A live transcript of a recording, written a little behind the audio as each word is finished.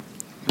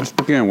Let's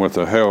begin with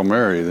the Hail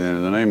Mary then.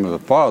 In the name of the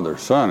Father,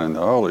 Son, and the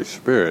Holy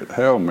Spirit.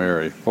 Hail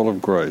Mary, full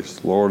of grace,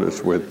 the Lord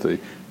is with thee.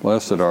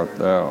 Blessed art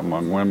thou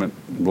among women,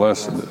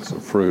 blessed is the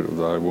fruit of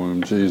thy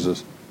womb,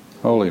 Jesus.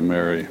 Holy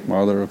Mary,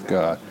 Mother of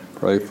God,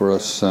 pray for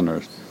us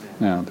sinners,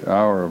 now at the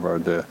hour of our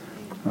death.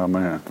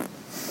 Amen.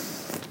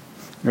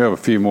 We have a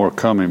few more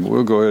coming, but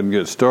we'll go ahead and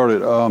get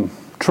started.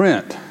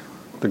 Trent,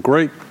 the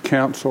Great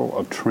Council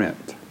of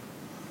Trent,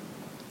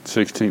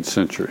 16th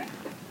century.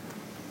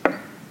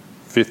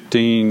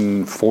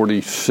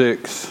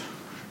 1546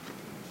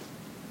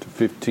 to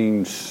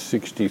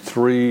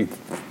 1563.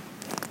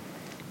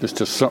 Just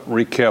to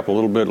recap a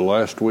little bit of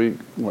last week,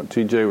 what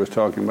TJ was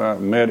talking about,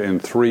 met in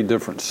 3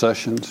 different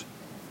sessions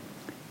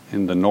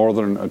in the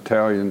northern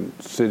Italian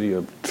city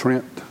of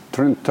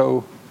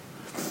Trento,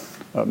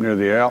 up near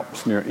the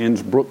Alps, near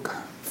Innsbruck.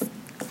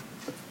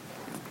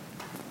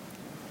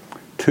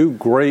 2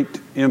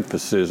 great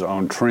emphases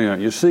on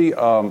Trent. You see,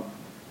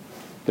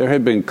 there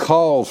had been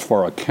calls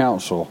for a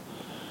council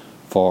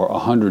for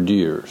 100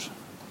 years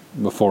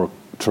before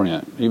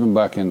Trent. Even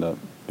back in the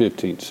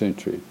 15th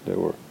century, there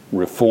were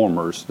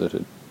reformers that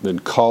had been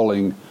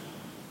calling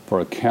for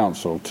a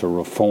council to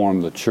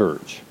reform the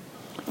church,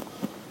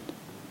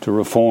 to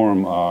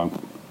reform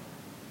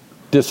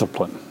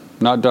discipline,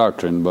 not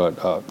doctrine,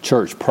 but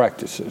church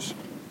practices.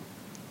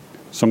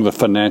 Some of the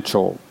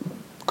financial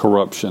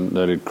corruption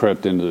that had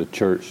crept into the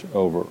church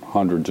over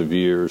hundreds of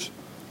years,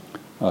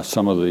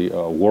 some of the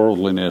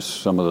worldliness,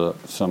 some of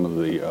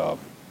the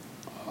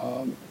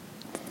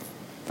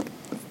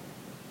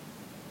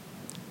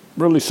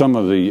Renaissance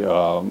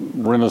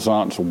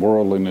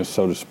worldliness,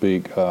 so to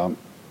speak. But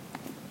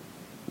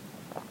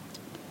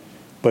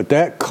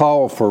that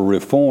call for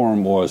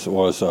reform was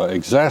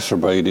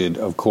exacerbated,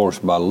 of course,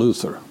 by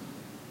Luther.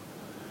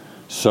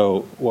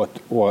 So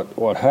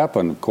what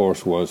happened, of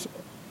course, was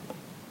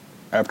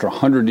after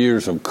 100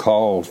 years of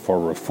calls for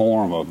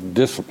reform of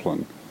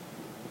discipline,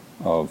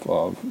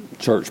 of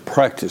church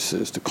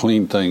practices to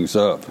clean things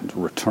up and to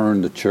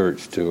return the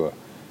church to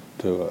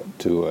a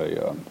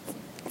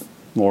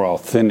more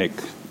authentic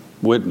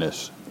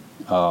witness,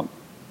 the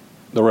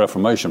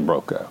Reformation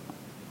broke out,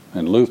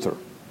 and Luther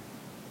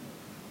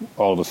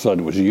all of a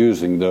sudden was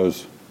using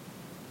those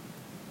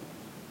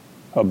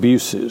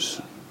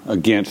abuses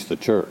against the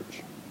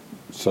church.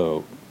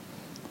 So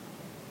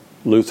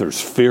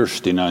Luther's fierce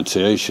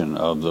denunciation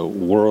of the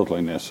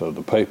worldliness of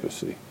the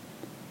papacy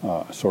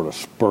sort of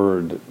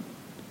spurred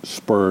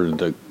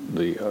the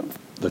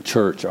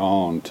church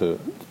on to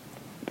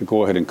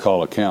go ahead and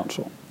call a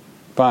council,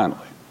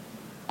 finally.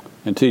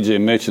 And TJ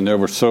mentioned there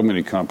were so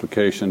many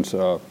complications.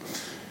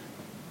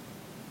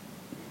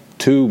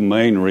 2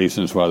 main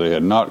reasons why they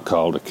had not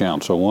called a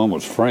council. One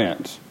was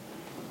France,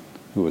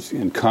 who was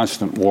in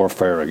constant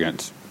warfare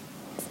against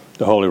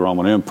the Holy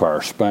Roman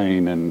Empire,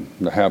 Spain and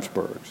the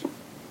Habsburgs.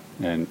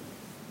 And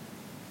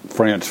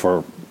France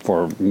for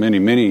many,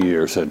 many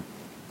years had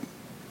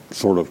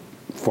sort of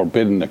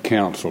forbidden the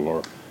council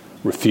or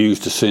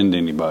refused to send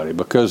anybody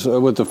because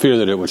with the fear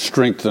that it would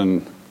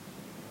strengthen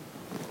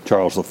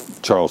Charles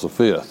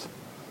V.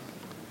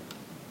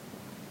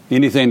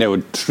 Anything that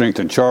would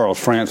strengthen Charles,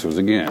 France was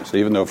against.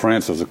 Even though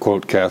France was a,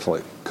 quote,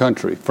 Catholic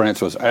country,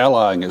 France was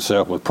allying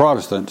itself with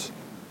Protestants,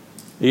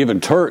 even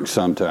Turks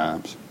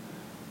sometimes,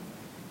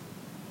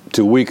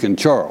 to weaken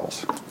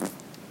Charles.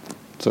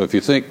 So if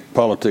you think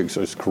politics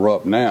is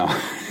corrupt now,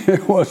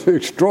 it was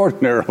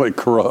extraordinarily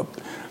corrupt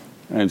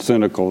and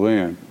cynical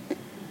then.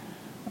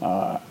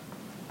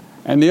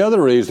 And the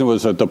other reason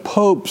was that the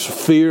popes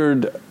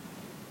feared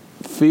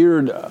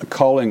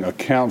calling a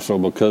council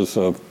because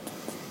of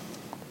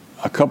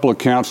a couple of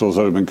councils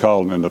that had been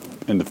called in the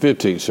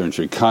 15th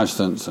century,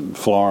 Constance and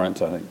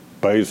Florence, I think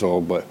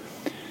Basil, but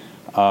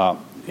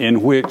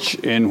in which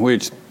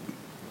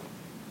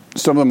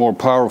some of the more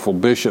powerful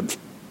bishops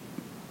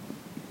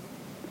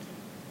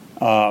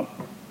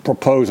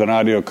proposed an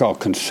idea called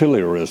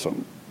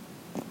conciliarism,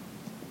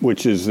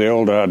 which is the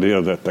old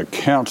idea that the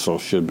council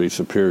should be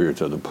superior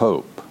to the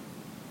pope.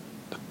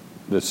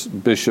 This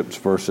bishops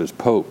versus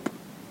pope,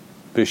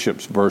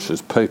 bishops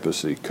versus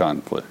papacy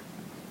conflict.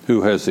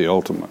 Who has the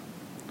ultimate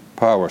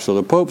power? So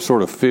the pope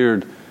sort of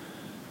feared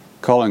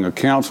calling a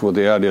council with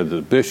the idea that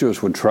the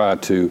bishops would try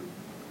to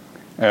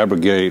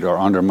abrogate or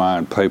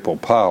undermine papal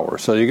power.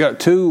 So you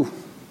got 2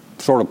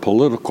 sort of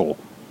political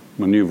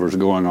maneuvers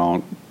going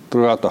on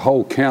throughout the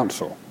whole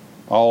council,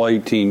 all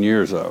 18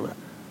 years of it.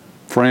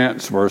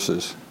 France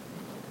versus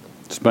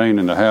Spain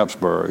and the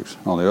Habsburgs,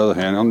 on the other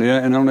hand. On the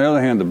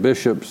other hand, the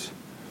bishops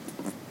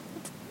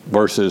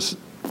versus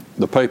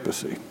the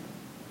papacy,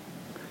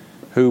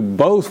 who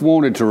both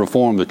wanted to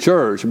reform the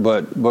church,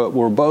 but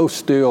were both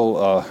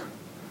still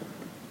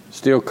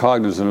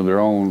cognizant of their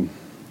own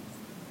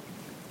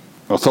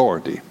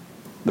authority.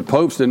 The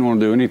popes didn't want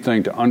to do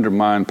anything to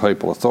undermine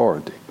papal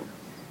authority.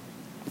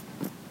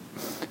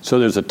 So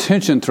there's a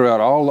tension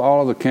throughout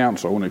all of the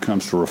council when it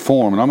comes to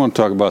reform, and I'm going to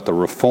talk about the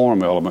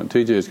reform element.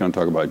 TJ is going to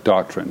talk about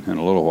doctrine in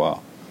a little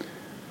while.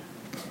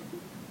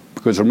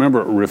 Because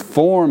remember,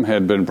 reform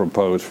had been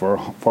proposed for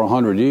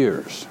 100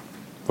 years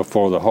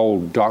before the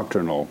whole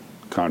doctrinal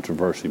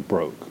controversy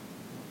broke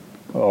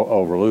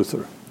over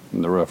Luther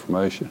and the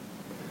Reformation.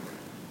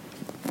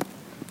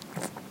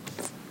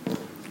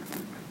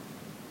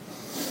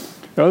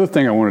 The other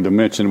thing I wanted to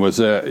mention was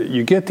that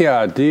you get the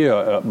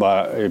idea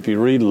if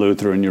you read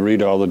Luther and you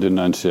read all the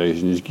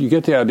denunciations, you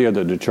get the idea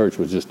that the church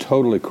was just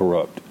totally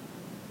corrupt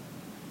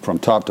from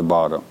top to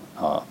bottom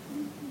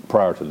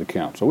prior to the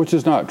council, which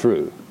is not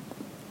true.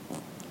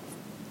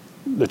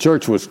 The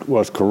church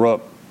was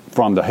corrupt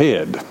from the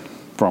head,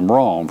 from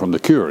Rome, from the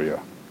Curia.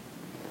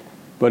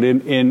 But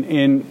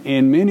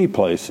in many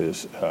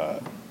places,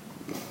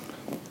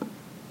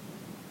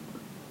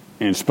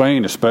 in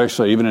Spain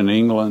especially, even in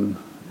England,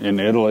 in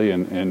Italy,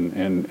 and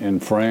in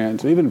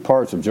France, even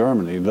parts of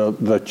Germany,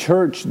 the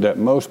church that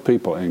most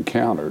people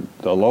encountered,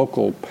 the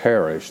local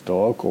parish, the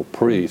local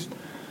priest,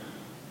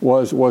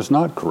 was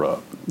not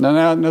corrupt.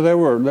 Now there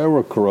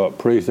were corrupt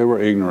priests, there were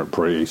ignorant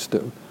priests,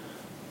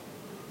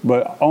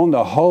 but on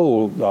the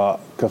whole,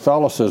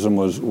 Catholicism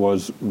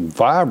was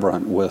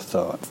vibrant with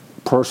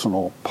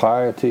personal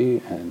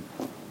piety and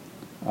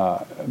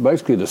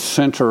basically the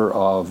center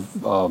of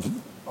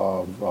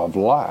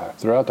life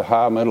throughout the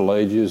High Middle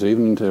Ages,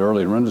 even into the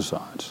early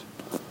Renaissance.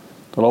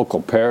 The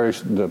local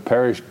parish, the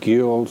parish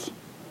guilds,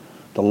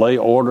 the lay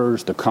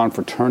orders, the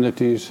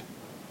confraternities,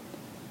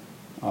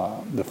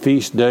 the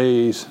feast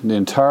days, the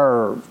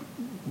entire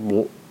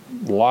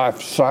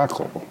life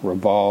cycle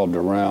revolved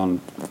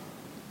around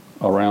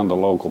the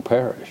local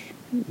parish.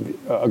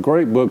 A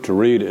great book to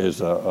read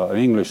is an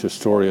English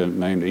historian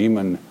named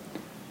Eamon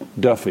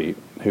Duffy,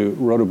 who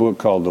wrote a book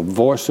called The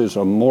Voices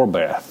of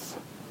Morbath.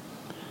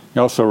 He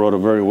also wrote a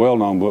very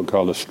well-known book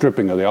called The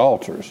Stripping of the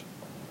Altars,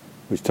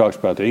 which talks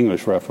about the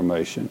English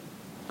Reformation.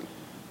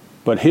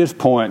 But his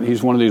point,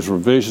 he's one of these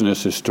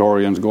revisionist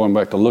historians going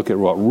back to look at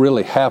what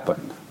really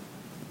happened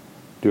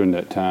during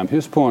that time.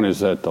 His point is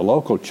that the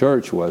local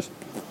church was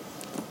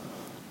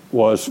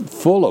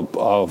full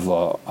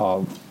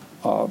of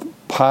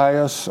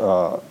pious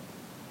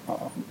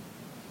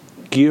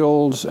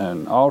guilds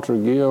and altar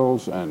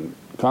guilds and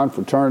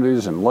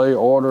confraternities and lay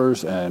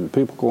orders and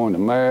people going to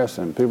Mass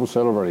and people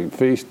celebrating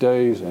feast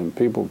days and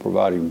people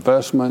providing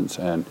vestments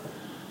and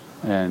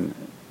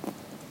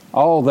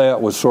all that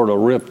was sort of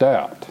ripped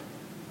out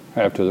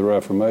after the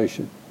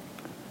Reformation.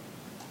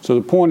 So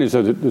the point is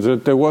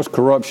that there was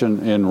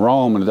corruption in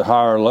Rome and at the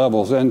higher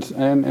levels and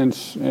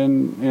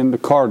in the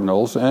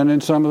cardinals and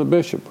in some of the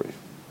bishoprics.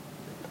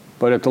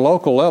 But at the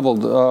local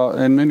level,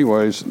 in many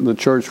ways, the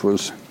church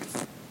was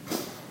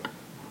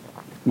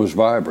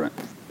vibrant.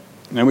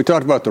 And we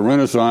talked about the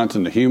Renaissance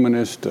and the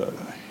humanist,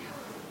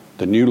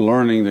 the new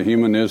learning, the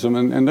humanism,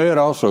 and they had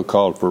also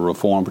called for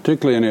reform,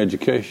 particularly in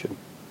education.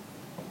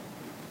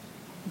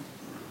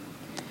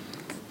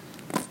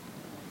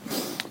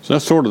 So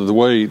that's sort of the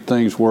way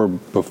things were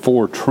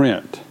before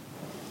Trent.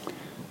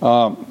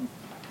 The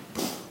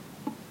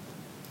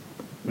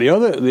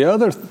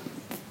other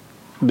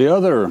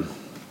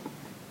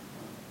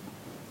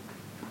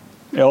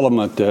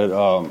element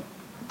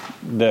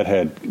that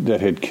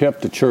had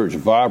kept the church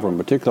vibrant,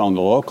 particularly on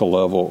the local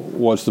level,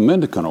 was the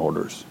mendicant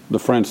orders, the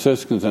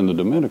Franciscans and the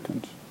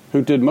Dominicans,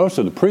 who did most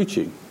of the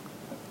preaching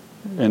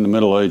in the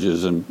Middle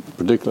Ages and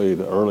particularly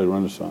the early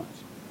Renaissance.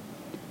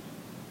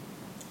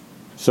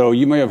 So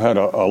you may have had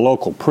a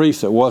local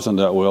priest that wasn't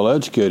that well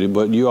educated,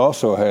 but you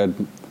also had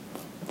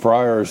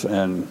friars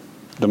and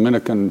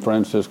Dominican,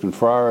 Franciscan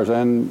friars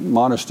and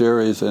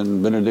monasteries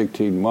and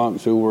Benedictine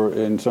monks who were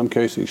in some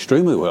cases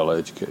extremely well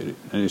educated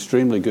and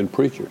extremely good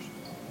preachers.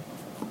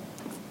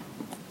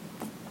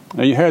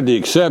 Now you had the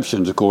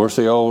exceptions, of course,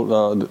 the old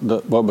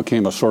what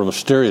became a sort of a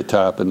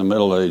stereotype in the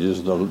Middle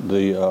Ages,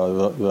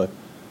 the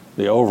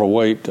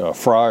overweight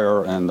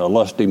friar and the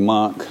lusty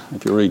monk,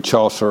 if you read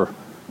Chaucer.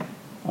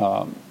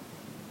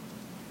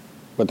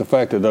 But the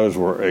fact that those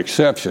were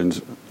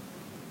exceptions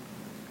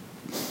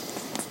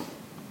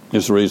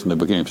is the reason they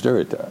became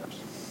stereotypes.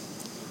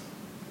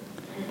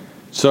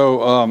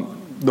 So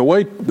the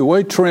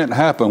way Trent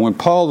happened, when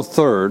Paul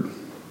III,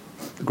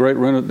 the great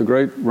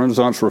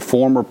Renaissance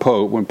reformer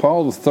pope, when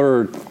Paul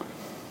III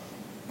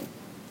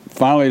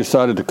finally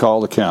decided to call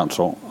the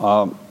council,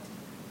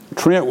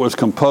 Trent was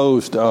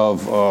composed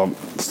of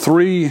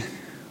three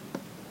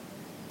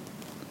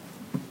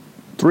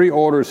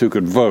orders who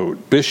could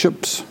vote: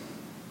 bishops,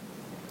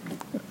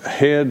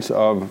 heads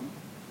of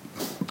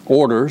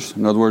orders,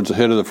 in other words, the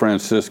head of the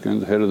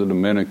Franciscans, the head of the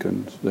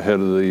Dominicans, the head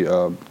of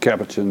the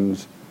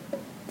Capuchins,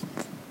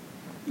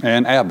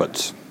 and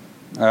abbots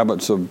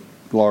of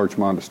large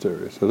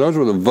monasteries. So those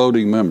were the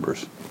voting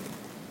members.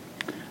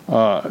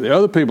 The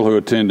other people who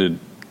attended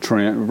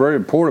Trent, very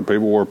important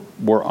people,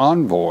 were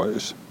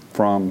envoys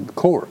from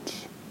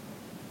courts.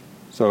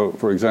 So,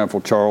 for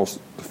example, Charles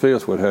V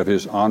would have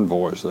his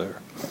envoys there.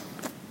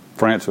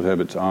 France would have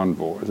its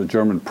envoys. The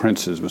German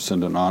princes would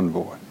send an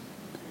envoy.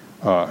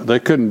 They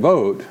couldn't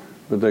vote,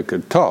 but they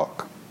could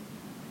talk.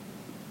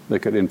 They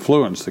could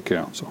influence the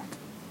council.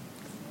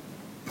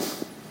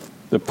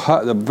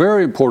 The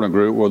very important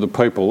group were the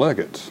papal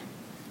legates,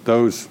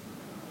 those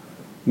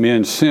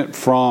men sent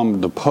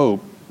from the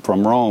Pope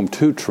from Rome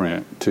to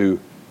Trent to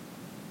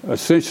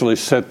essentially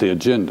set the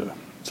agenda.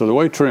 So the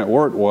way Trent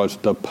worked was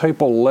the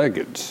papal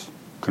legates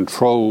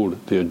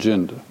controlled the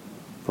agenda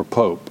for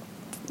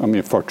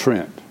for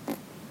Trent,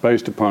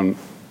 based upon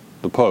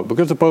the Pope,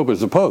 because the Pope is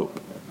the Pope.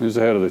 He's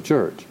the head of the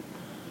church.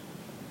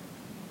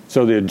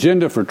 So the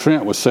agenda for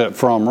Trent was set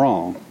from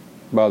Rome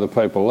by the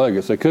papal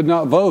legates. They could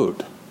not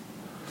vote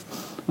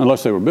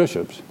unless they were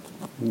bishops.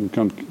 In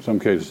some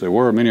cases they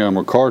were. Many of them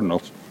were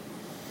cardinals.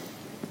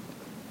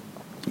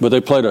 But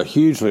they played a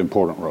hugely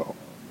important role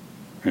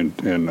in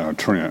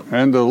Trent.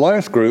 And the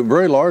last group,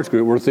 very large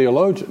group, were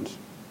theologians.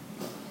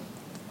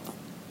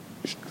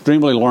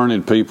 Extremely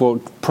learned people,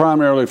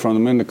 primarily from the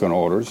Mendicant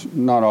orders,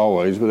 not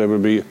always, but there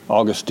would be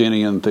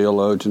Augustinian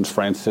theologians,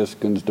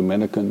 Franciscans,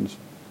 Dominicans.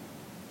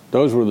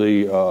 Those were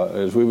the,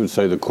 as we would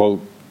say, the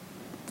quote,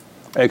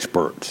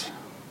 expert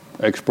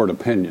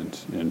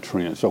opinions in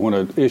Trent. So when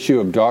an issue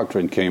of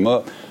doctrine came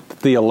up,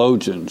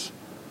 theologians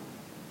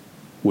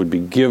would be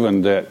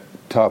given that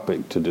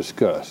topic to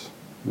discuss.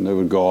 And they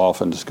would go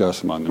off and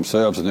discuss among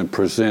themselves and then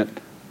present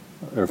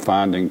their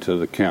finding to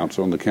the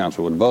council, and the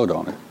council would vote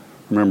on it.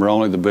 Remember,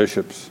 only the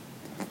bishops,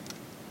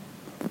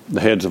 the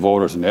heads of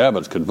orders, and the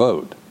abbots could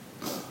vote.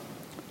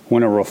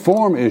 When a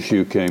reform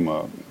issue came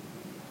up,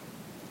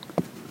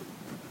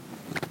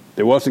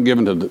 it wasn't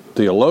given to the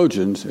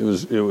theologians, it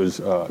was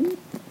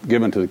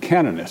given to the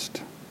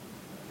canonist,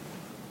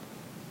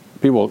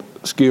 people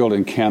skilled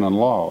in canon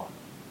law.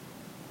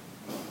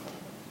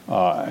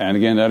 And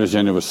again, that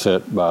agenda was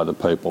set by the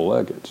papal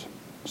legates.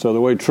 So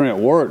the way Trent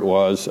worked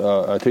was,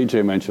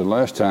 TJ mentioned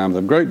last time,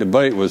 the great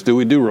debate was, do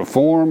we do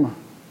reform,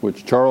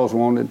 which Charles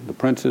wanted, the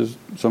princes,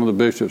 some of the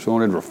bishops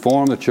wanted,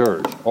 reform the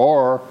church,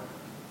 or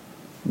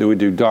do we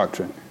do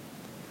doctrine?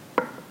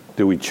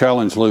 Do we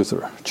challenge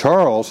Luther?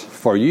 Charles,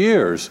 for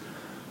years,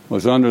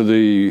 was under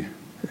the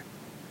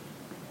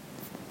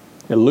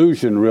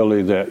illusion,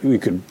 really, that we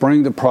could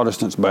bring the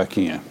Protestants back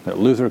in, that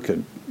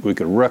we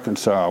could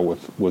reconcile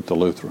with the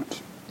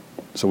Lutherans.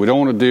 So we don't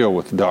want to deal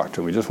with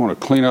doctrine. We just want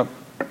to clean up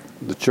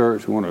the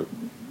church. We want to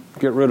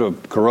get rid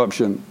of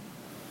corruption,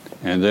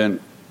 and then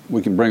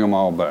we can bring them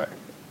all back,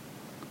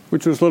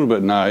 which was a little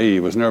bit naive.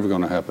 It was never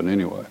going to happen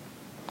anyway.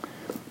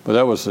 But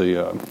that was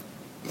the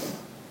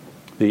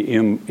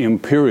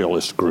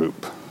imperialist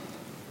group,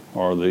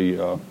 or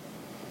the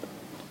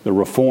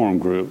reform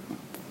group.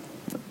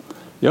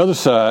 The other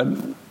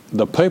side,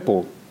 the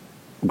papal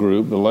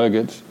group, the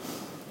legates,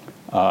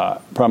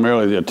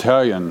 primarily the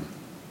Italian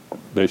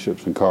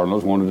bishops and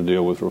cardinals, wanted to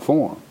deal with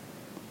reform.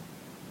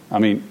 I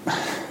mean,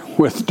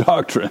 with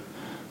doctrine,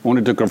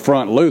 wanted to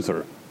confront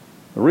Luther.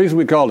 The reason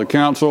we called the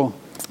council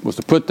was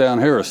to put down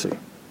heresy,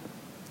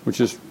 which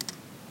is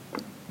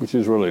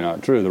really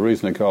not true. The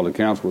reason they called the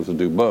council was to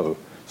do both.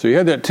 So you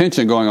had that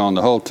tension going on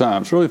the whole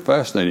time. It's really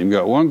fascinating. You've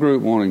got one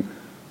group wanting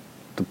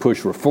to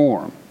push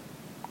reform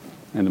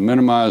and to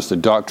minimize the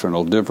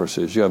doctrinal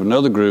differences. You have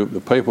another group, the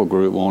papal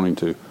group, wanting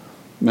to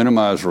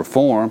minimize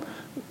reform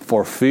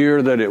for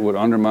fear that it would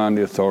undermine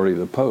the authority of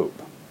the Pope.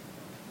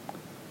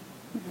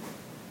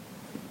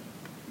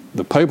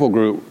 The papal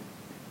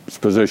group's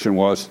position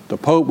was the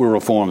Pope will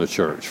reform the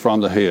church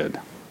from the head.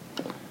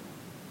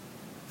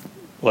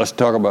 Let's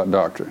talk about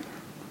doctrine.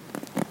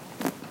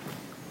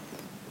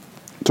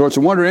 So it's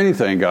a wonder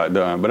anything got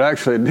done, but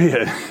actually it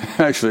did.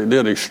 Actually it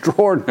did.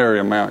 Extraordinary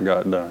amount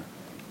got done.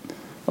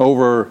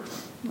 Over,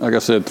 like I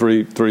said,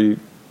 three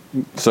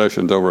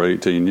sessions over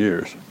 18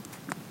 years.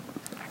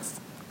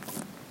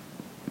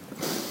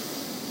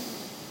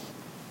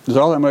 Does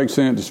all that make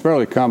sense? It's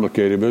fairly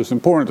complicated, but it's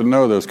important to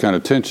know those kind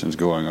of tensions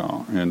going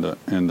on in the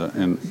Same kind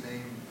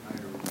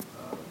of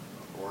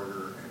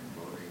order and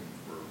voting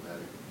for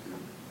Vatican II?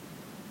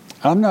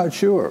 I'm not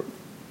sure.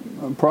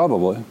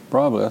 Probably.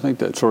 I think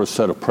that sort of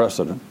set a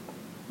precedent.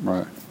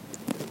 Right.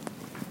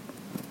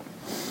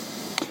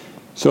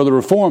 So the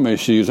reform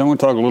issues, I want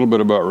to talk a little bit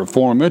about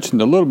reform. I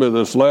mentioned a little bit of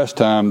this last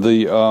time.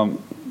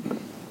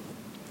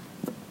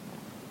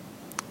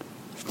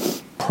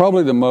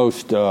 Probably the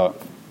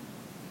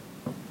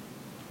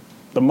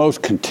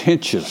most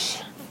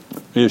contentious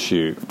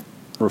issue,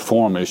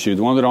 reform issue,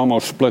 the one that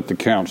almost split the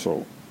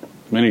council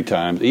many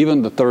times,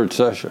 even the third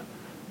session,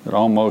 that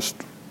almost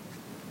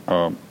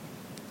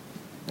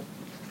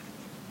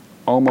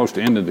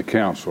ended the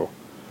council,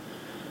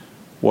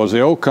 was the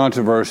old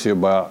controversy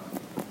about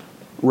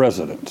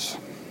residence.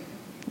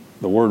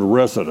 The word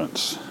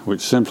residence, which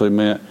simply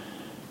meant,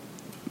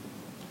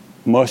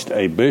 must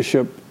a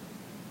bishop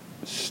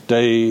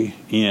stay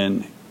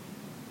in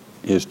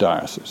his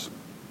diocese?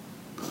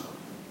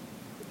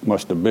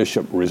 Must a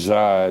bishop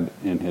reside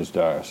in his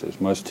diocese?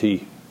 Must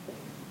he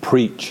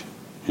preach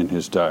in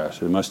his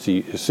diocese? Must he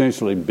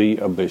essentially be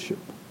a bishop?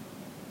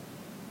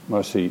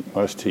 Must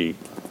he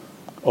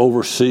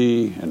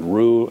oversee and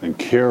rule and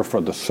care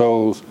for the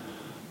souls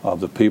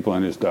of the people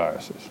in his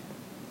diocese?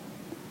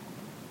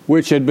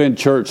 Which had been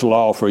church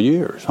law for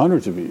years,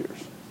 hundreds of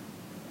years.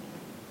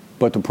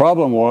 But the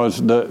problem was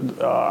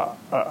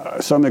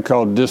something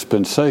called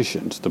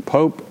dispensations. The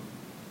Pope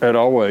had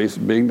always,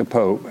 being the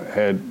Pope,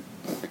 had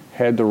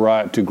had the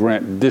right to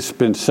grant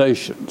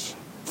dispensations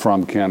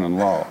from canon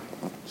law.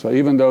 So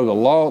even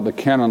though the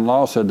canon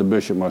law said the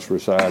bishop must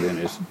reside in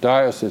his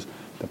diocese,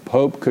 the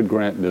Pope could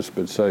grant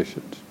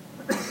dispensations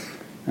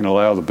and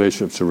allow the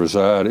bishops to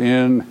reside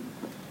in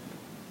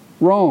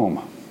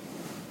Rome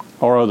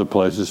or other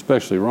places,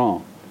 especially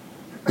Rome,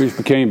 which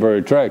became very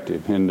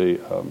attractive in the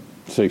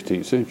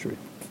 16th century.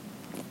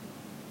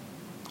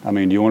 I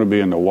mean, do you want to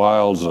be in the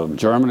wilds of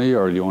Germany,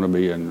 or do you want to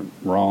be in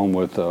Rome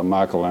with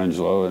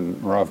Michelangelo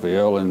and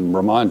Raphael and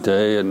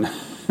Bramante and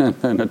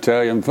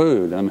Italian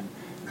food? I mean,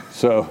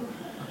 so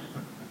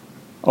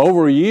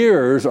over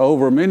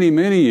many,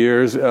 many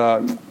years,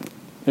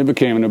 it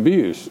became an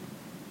abuse.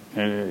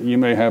 And you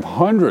may have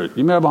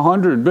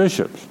 100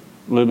 bishops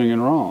living in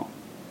Rome.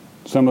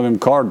 Some of them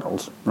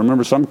cardinals.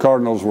 Remember, some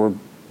cardinals were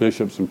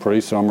bishops and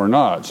priests, some were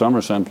not. Some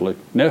are simply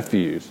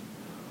nephews.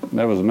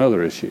 That was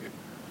another issue.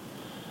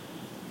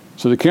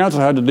 So the council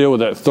had to deal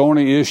with that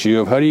thorny issue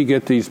of how do you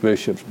get these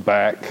bishops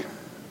back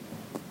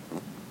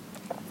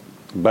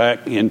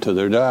into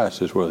their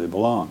diocese where they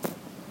belong.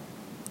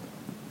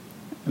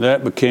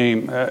 That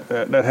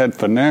had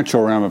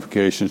financial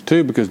ramifications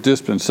too, because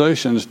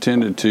dispensations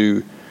tended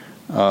to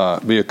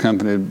be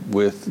accompanied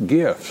with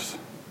gifts.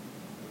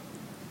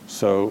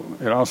 So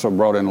it also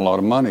brought in a lot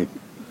of money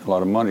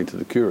to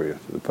the Curia,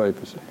 to the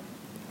papacy.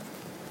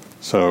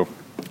 So,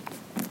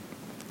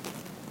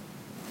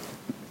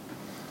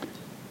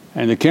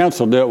 and the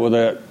council dealt with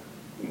that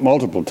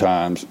multiple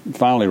times,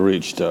 finally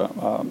reached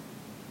a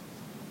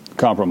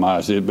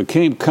compromise. It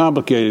became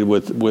complicated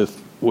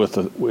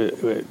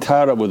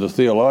tied up with the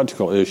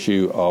theological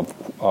issue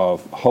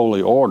of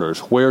holy orders.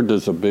 Where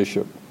does a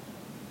bishop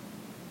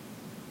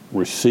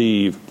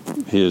receive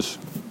his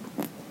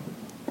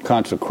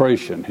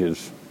consecration,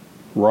 his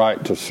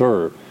right to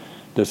serve?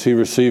 Does he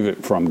receive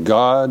it from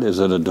God? Is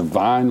it a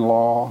divine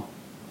law,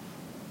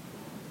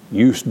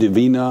 jus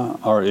divina,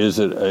 or is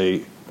it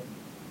a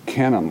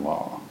canon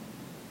law?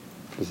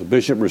 Does the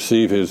bishop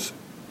receive his,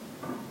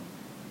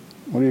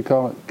 what do you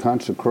call it,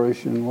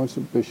 consecration? What's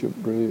the bishop,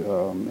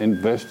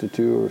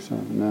 investiture or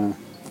something? No,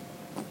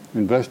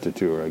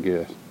 investiture, I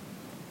guess.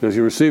 Does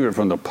he receive it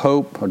from the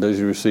Pope, or does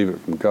he receive it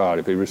from God?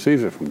 If he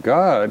receives it from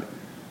God,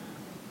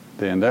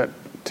 then that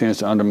tends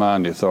to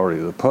undermine the authority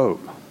of the Pope,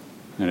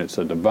 and it's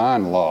a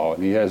divine law,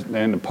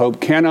 and the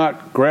Pope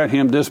cannot grant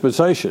him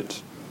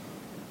dispensations,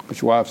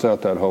 which wipes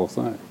out that whole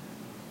thing.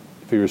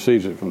 If he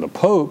receives it from the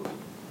Pope,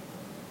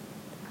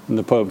 then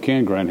the Pope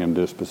can grant him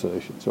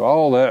dispensations. So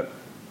all that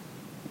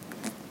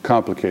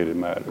complicated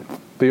matter.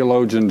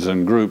 Theologians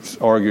and groups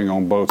arguing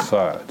on both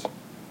sides.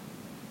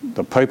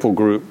 The papal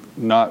group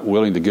not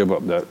willing to give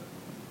up that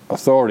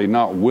authority,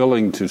 not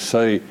willing to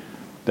say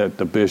that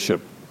the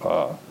bishop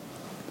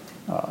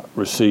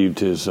received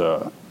his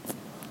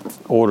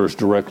orders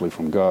directly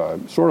from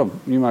God. Sort of,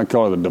 you might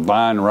call it the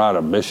divine right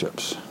of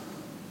bishops.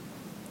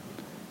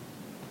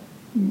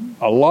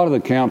 A lot of the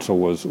council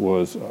was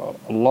a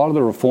lot of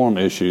the reform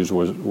issues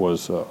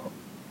was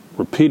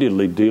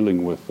repeatedly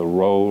dealing with the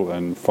role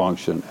and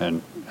function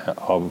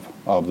of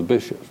the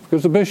bishops,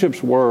 because the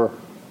bishops were,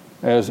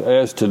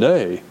 as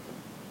today,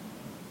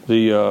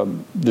 the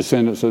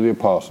descendants of the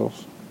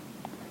apostles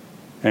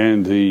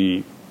and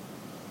the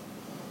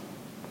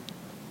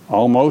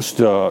almost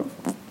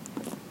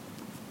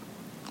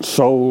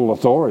sole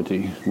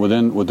authority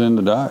within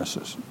the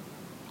diocese.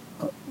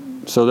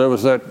 So there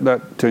was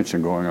that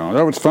tension going on.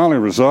 That was finally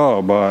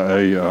resolved by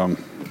a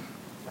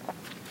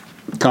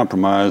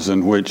compromise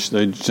in which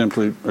they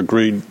simply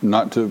agreed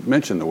not to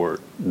mention the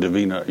word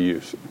divina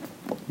ius,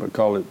 but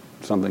call it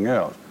something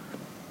else.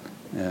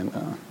 And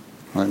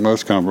like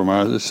most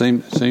compromises,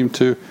 seemed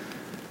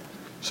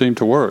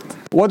to work.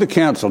 What the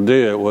council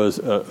did was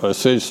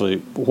essentially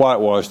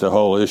whitewash the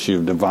whole issue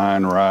of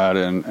divine right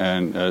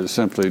and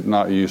simply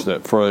not use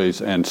that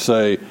phrase and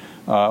say,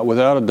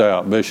 without a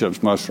doubt,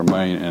 bishops must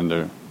remain in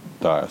their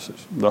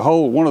diocese.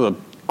 One of the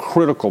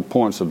critical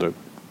points of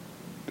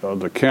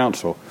the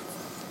council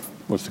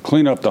was to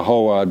clean up the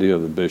whole idea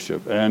of the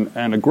bishop.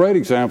 And a great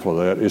example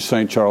of that is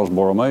St. Charles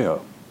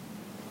Borromeo,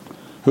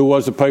 who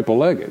was the papal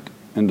legate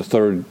in the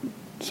third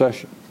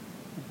session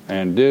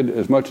and did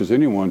as much as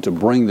anyone to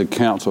bring the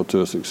council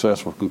to a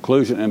successful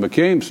conclusion, and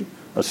became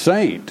a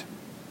saint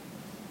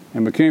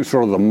and became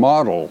sort of the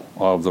model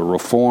of the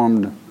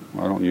reformed,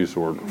 I don't use the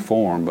word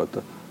reform, but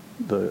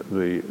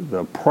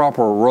the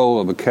proper role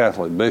of a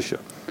Catholic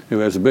bishop,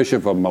 who, as a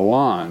bishop of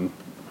Milan,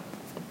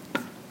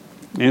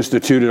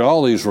 instituted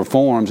all these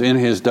reforms in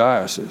his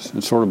diocese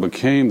and sort of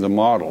became the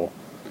model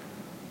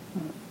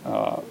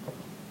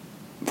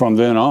from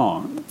then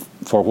on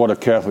for what a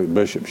Catholic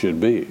bishop should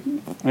be,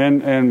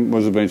 and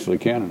was eventually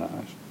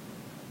canonized.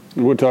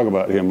 We'll talk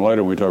about him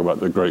later when we talk about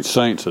the great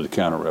saints of the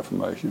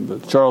Counter-Reformation.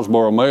 But Charles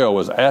Borromeo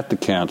was at the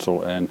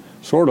council and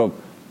sort of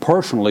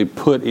personally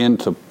put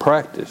into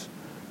practice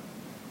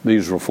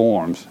these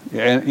reforms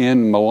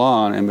in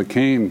Milan, and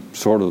became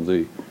sort of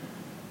the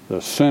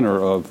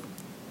center of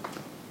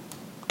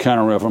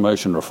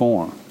Counter-Reformation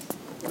reform.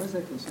 Why is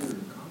that considered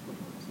a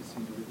compromise? It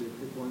seems to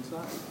hit one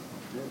side.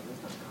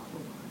 That's not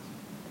compromise.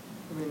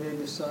 I mean,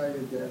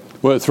 decided that.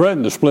 Well, it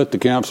threatened to split the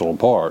council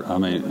apart. I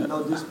mean,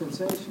 no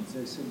dispensations.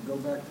 They said go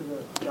back to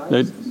the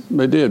diocese.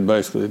 They did,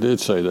 basically. They did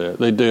say that.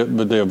 They did,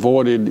 but they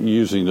avoided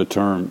using the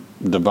term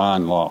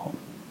divine law,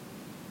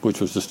 which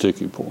was the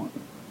sticking point.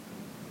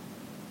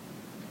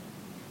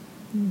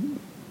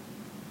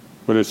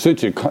 But it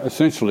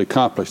essentially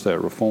accomplished that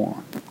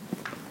reform.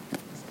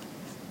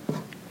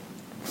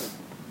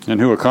 And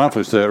who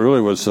accomplished that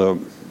really was the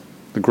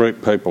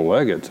great papal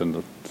legates in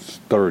the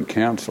Third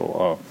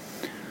Council,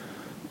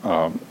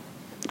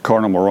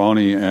 Cardinal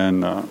Moroni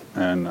and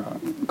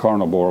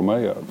Cardinal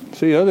Borromeo.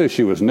 See, the other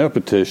issue was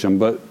nepotism,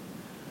 but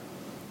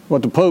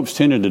what the popes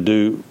tended to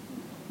do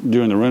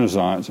during the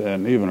Renaissance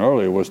and even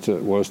earlier was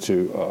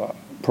to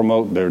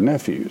promote their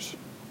nephews.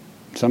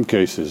 In some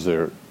cases,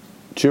 their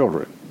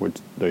children, which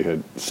they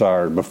had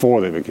sired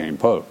before they became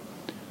pope,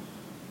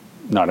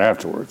 not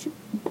afterwards,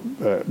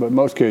 but in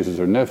most cases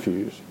their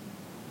nephews.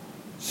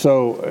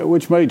 So,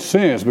 which made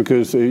sense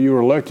because you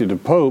were elected to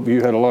pope,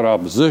 you had a lot of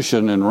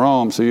opposition in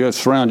Rome, so you had to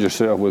surround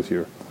yourself with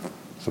your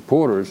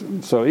supporters.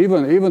 So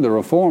even the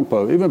Reformed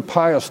pope, even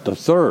Pius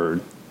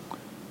III,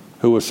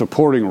 who was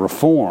supporting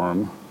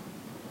reform,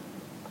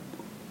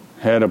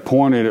 had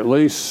appointed at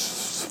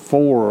least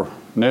 4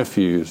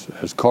 nephews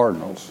as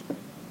cardinals.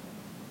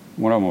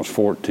 One of them was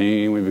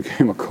 14. We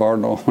became a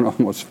cardinal. One of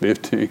them was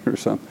 15 or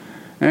something.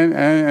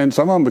 And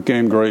some of them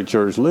became great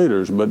church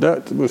leaders. But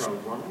that was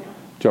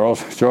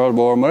Charles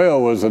Borromeo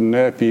was a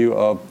nephew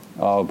of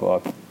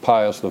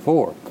Pius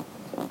IV.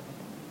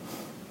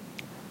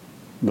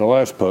 The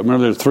last pope.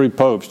 Remember, there's 3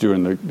 popes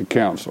during the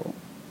council.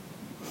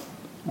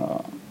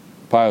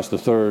 Pius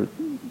III,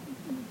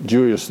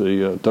 Julius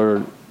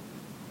III,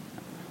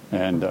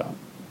 and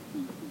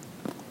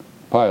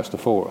Pius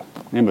IV.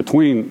 In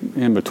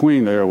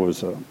between there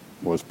was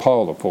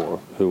Paul IV,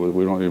 who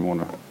we don't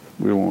want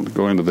to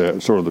go into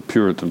that, sort of the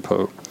Puritan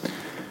pope.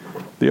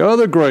 The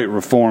other great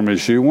reform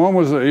issue, one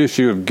was the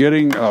issue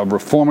of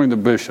reforming the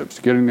bishops,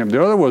 getting them.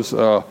 The other was,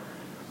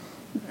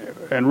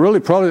 and really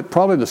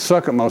probably the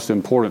second most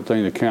important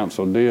thing the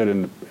council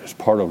did as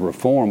part of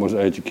reform was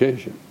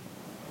education.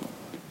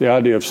 The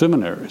idea of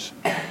seminaries,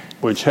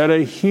 which had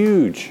a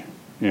huge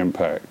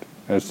impact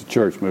as the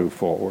church moved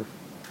forward.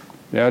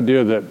 The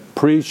idea that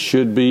priests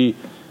should be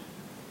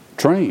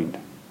trained,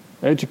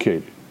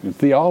 educated in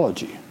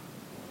theology.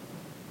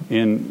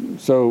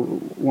 So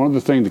one of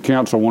the things the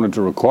council wanted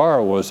to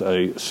require was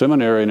a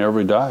seminary in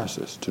every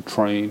diocese to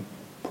train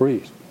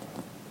priests.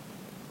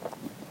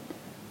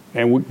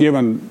 And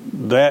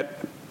given that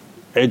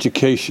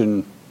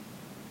education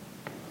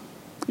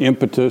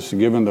impetus,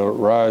 given the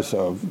rise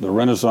of the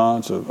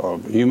Renaissance,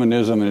 of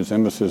humanism and its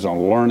emphasis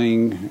on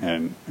learning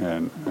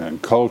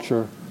and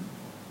culture,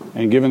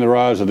 and given the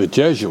rise of the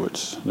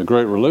Jesuits, the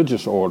great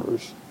religious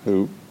orders,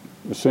 who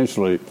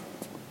essentially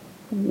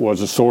was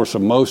the source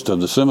of most of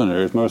the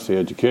seminaries, most of the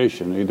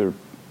education, either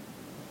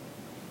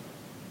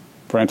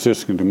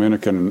Franciscan,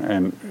 Dominican,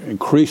 and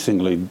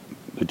increasingly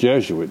the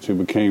Jesuits, who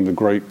became the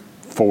great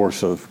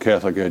force of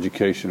Catholic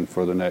education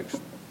for the next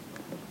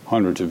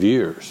hundreds of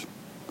years.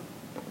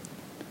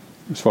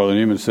 As Father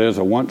Newman says,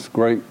 a once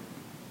great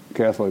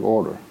Catholic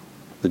order,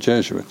 the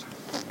Jesuits,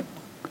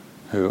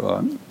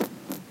 who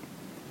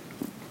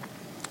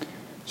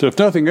so if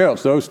nothing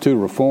else, those 2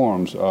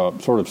 reforms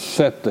sort of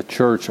set the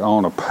church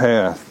on a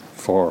path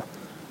for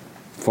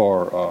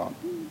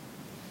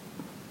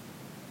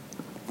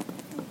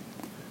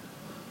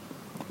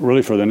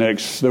really for the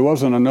next. There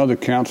wasn't another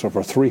council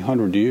for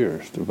 300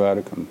 years, the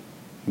Vatican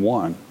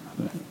I.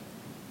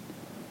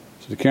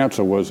 So the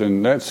council was,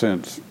 in that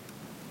sense,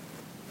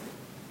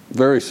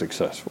 very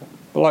successful.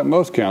 But like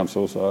most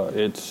councils,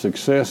 its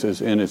success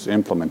is in its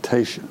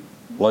implementation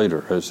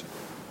later as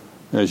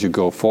you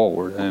go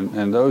forward.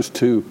 And those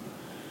 2,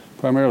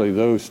 primarily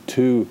those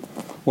two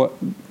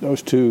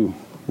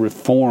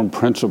reform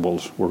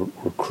principles were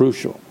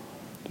crucial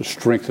to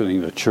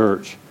strengthening the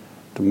church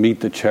to meet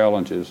the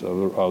challenges of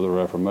the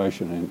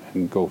Reformation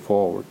and go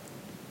forward.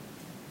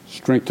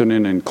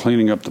 Strengthening and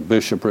cleaning up the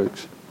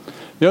bishoprics.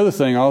 The other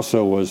thing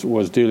also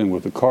was dealing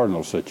with the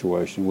cardinal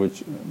situation,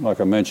 which, like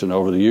I mentioned,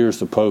 over the years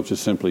the popes have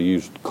simply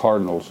used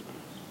cardinals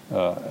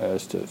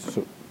as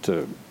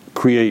to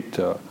create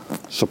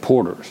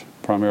supporters,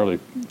 primarily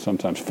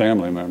sometimes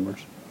family members.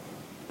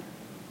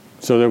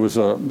 So there was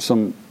a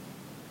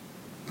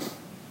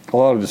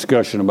lot of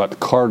discussion about the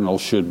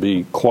cardinals should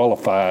be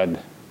qualified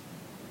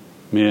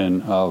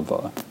men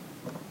of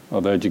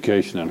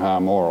education and high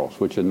morals,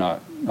 which had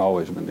not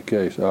always been the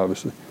case,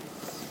 obviously.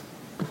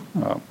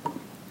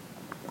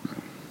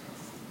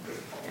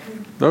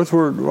 Those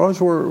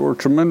were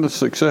tremendous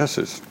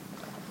successes.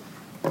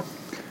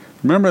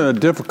 Remember the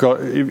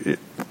difficulty.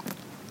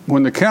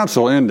 When the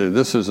council ended,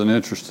 this is an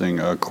interesting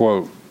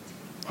quote.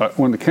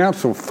 When the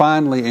council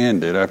finally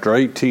ended, after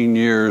 18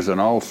 years and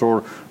all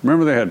sort of,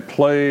 remember they had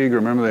plague,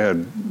 remember they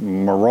had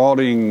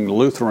marauding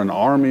Lutheran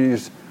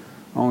armies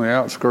on the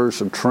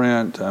outskirts of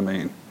Trent. I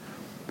mean,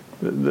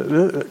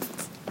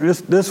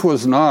 this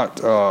was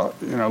not,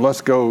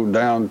 let's go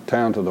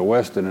downtown to the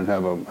Westin and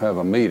have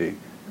a meeting.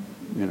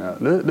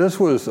 This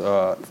was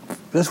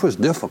This was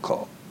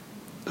difficult.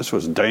 This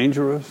was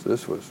dangerous.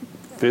 This was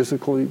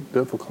physically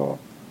difficult.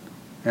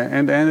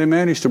 And they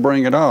managed to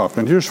bring it off.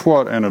 And here's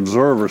what an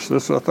observer, I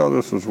thought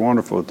this was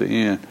wonderful at the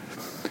end.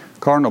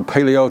 Cardinal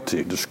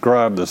Paleotti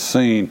described the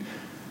scene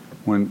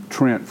when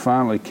Trent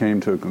finally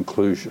came to a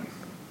conclusion.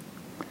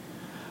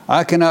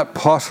 I cannot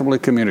possibly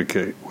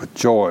communicate with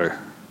joy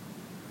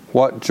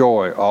what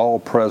joy all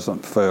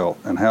present felt,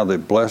 and how they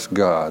blessed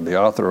God, the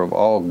author of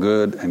all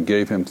good, and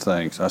gave him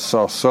thanks. I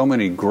saw so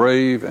many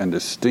grave and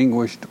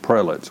distinguished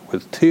prelates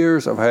with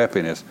tears of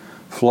happiness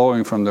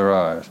flowing from their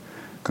eyes,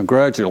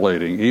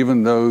 congratulating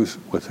even those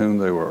with whom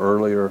they were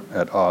earlier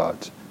at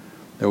odds.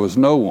 There was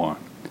no one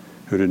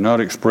who did not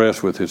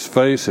express with his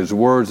face, his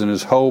words, and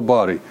his whole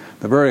body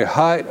the very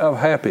height of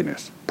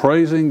happiness,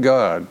 praising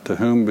God, to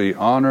whom be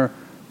honor,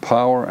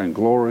 power, and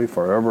glory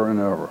forever and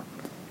ever,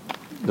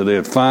 that they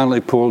had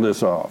finally pulled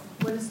this off.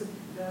 What is the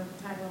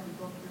title of the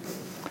book you're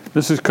reading?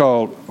 This is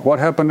called What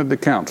Happened at the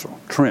Council,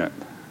 Trent.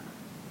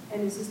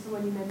 And is this the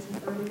one you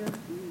mentioned earlier?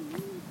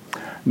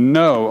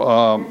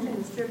 No. You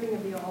mentioned the stripping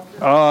of the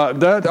altar.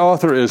 That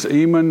author is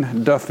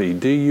Eamon Duffy,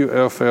 Duffy.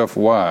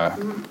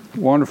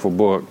 Wonderful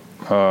book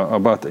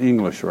about the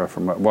English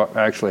Reformation, what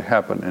actually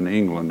happened in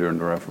England during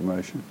the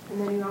Reformation.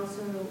 And then you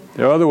also...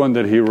 The other one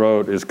that he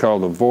wrote is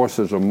called The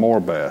Voices of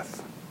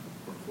Morbath.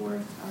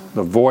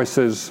 The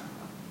Voices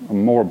of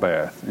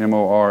Morbath,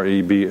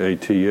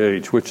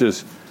 Morebath, which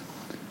is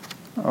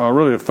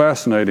really a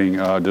fascinating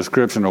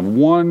description of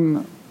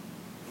one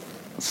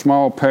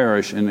small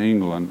parish in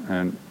England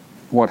and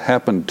what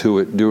happened to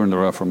it during the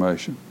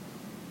Reformation.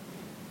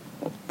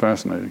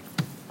 Fascinating.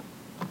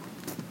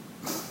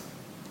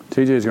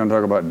 TJ is going to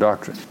talk about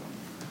doctrine,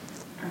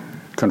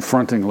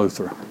 confronting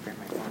Luther.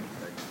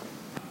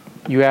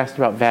 You asked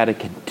about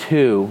Vatican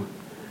II.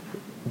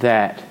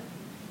 That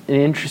an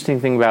interesting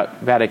thing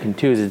about Vatican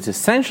II is it's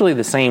essentially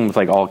the same with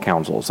like all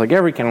councils. Like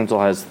every council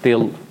has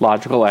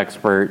theological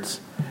experts,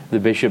 the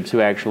bishops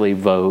who actually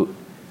vote,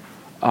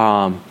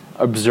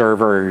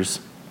 observers,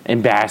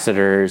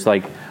 ambassadors.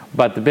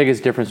 But the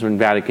biggest difference in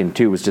Vatican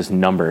II was just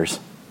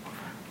numbers.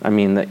 I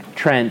mean,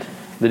 Trent,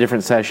 the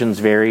different sessions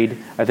varied.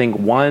 I think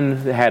one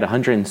had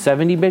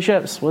 170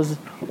 bishops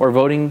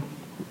voting.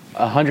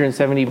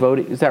 170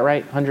 voting. Is that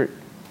right?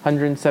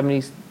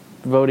 170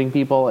 voting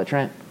people at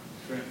Trent.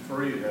 Trent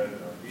 3 had.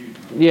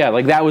 Yeah,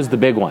 like that was the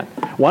big one.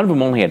 One of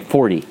them only had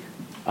 40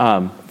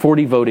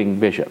 voting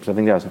bishops. I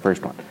think that was the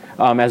first one,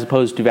 as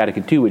opposed to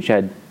Vatican II, which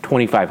had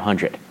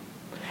 2,500.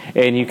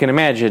 And you can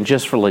imagine,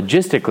 just for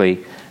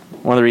logistically,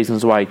 one of the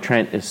reasons why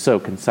Trent is so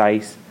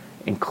concise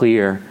and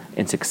clear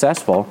and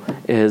successful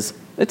is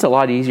it's a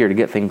lot easier to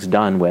get things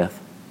done with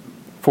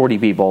 40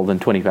 people than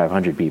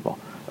 2,500 people.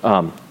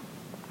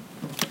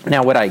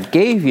 Now, what I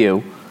gave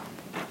you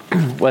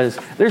was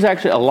there's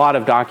actually a lot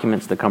of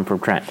documents that come from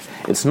Trent.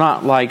 It's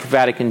not like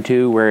Vatican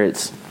II where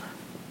it's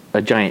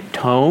a giant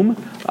tome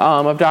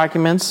of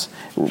documents.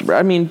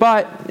 I mean,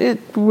 but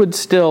it would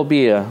still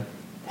be a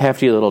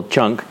hefty little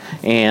chunk.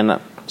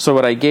 And so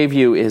what I gave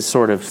you is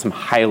sort of some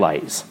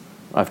highlights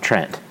of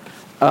Trent.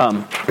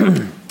 And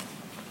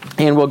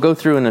we'll go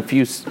through in a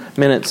few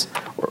minutes,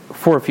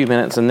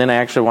 and then I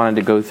actually wanted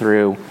to go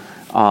through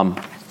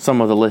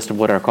some of the list of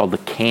what are called the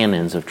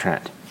canons of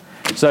Trent.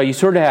 So you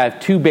sort of have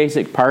two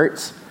basic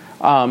parts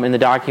in the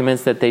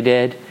documents that they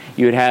did.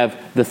 You would have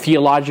the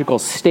theological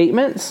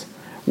statements,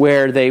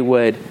 where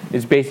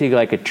it's basically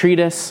like a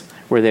treatise,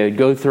 where they would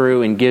go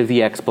through and give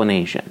the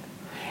explanation.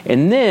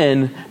 And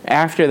then,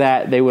 after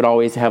that, they would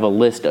always have a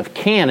list of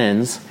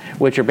canons,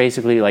 which are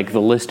basically like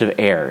the list of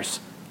errors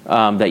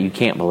that you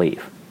can't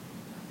believe.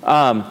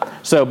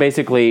 So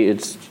basically,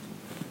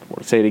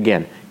 say it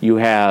again, you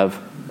have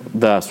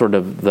the sort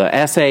of the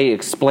essay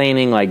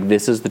explaining like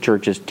this is the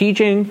church's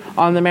teaching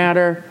on the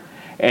matter,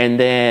 and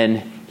then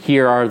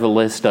here are the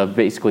list of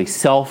basically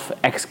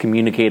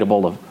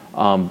self-excommunicatable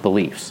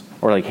beliefs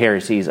or like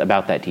heresies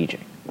about that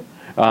teaching.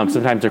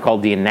 Sometimes they're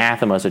called the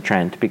anathemas of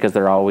Trent because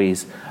they're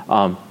always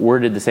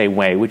worded the same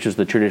way, which is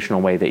the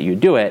traditional way that you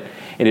do it.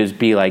 It would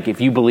be like, if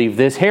you believe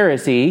this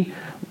heresy,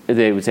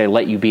 they would say,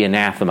 let you be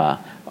anathema,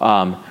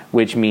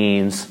 which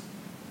means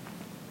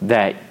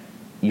that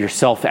you're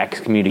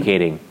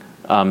self-excommunicating,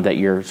 that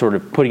you're sort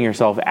of putting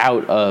yourself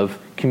out of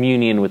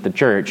communion with the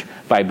church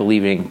by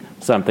believing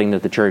something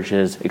that the church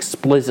has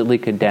explicitly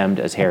condemned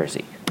as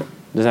heresy.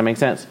 Does that make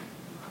sense?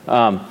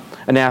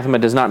 Anathema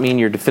does not mean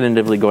you're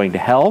definitively going to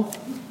hell,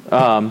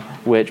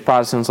 which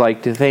Protestants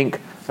like to think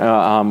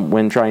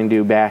when trying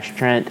to bash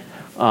Trent.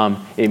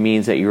 It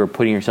means that you're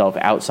putting yourself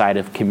outside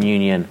of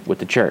communion with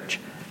the church.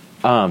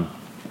 All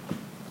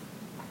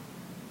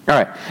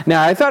right.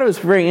 Now, I thought it was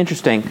very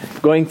interesting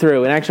going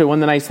through, and actually one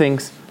of the nice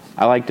things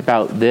I liked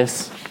about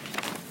this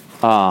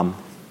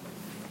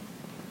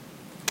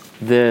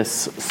this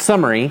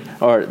summary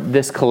or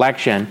this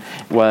collection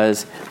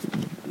was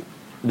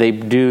they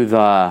do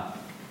the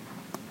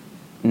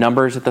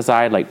numbers at the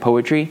side like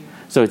poetry,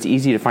 so it's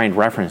easy to find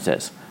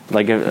references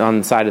like on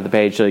the side of the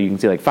page, so you can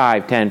see like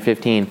 5, 10,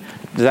 15,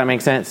 Does that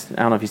make sense? I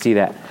don't know if you see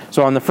that.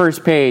 So on the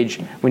first page,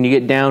 when you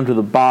get down to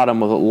the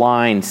bottom of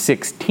line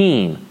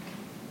 16,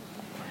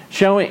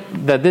 showing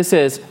that this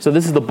is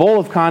the Bull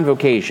of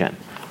Convocation.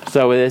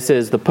 So this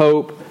is the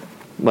Pope,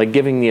 like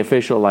giving the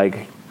official,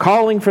 like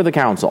calling for the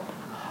council.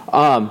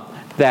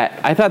 That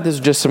I thought this was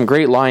just some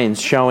great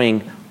lines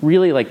showing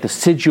really like the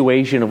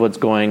situation of what's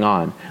going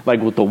on.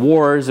 Like with the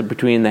wars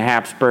between the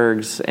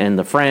Habsburgs and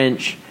the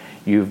French,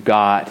 you've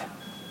got,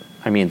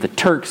 the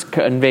Turks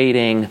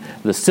invading,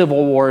 the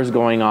civil wars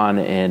going on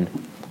in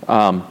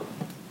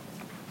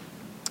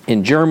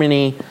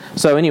Germany.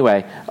 So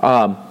anyway,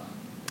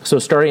 so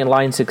starting in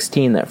line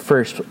 16, that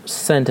first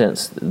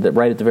sentence, that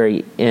right at the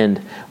very end,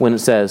 when it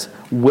says,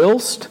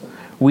 "Whilst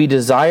we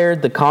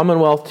desired the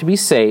Commonwealth to be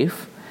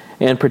safe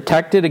and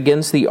protected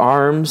against the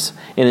arms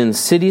and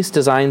insidious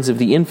designs of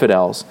the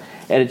infidels."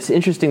 And it's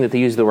interesting that they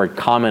use the word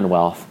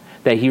Commonwealth,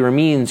 that he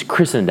means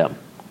Christendom,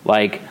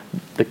 like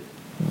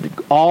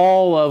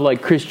all of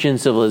like Christian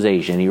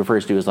civilization. He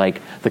refers to as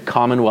like the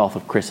Commonwealth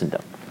of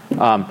Christendom,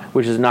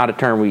 which is not a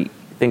term we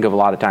think of a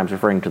lot of times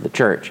referring to the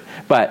church,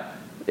 but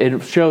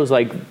it shows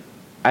like,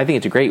 I think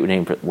it's a great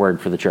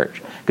word for the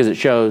church, because it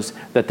shows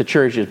that the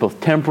church is both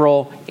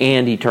temporal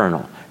and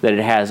eternal, that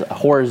it has a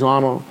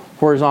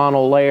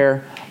horizontal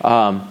layer,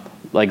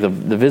 like the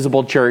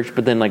visible church,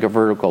 but then like a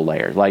vertical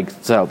layer,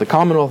 so the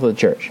Commonwealth of the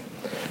church.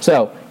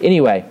 So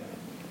anyway,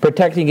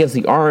 protecting against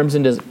the arms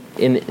and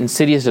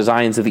insidious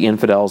designs of the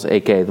infidels,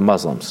 aka the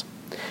Muslims.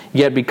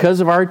 Yet because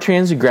of our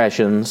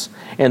transgressions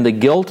and the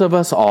guilt of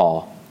us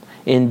all,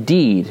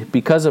 indeed,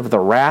 because of the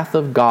wrath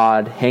of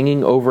God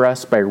hanging over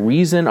us by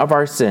reason of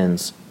our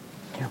sins,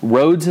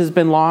 Rhodes has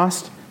been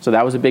lost. So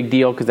that was a big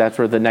deal, because that's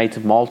where the Knights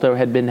of Malta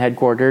had been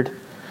headquartered.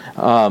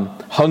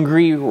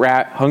 Hungary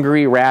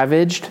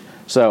ravaged.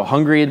 So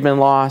Hungary had been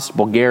lost.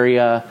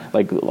 Bulgaria,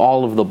 like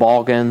all of the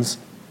Balkans.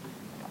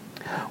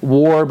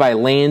 War by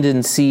land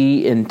and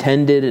sea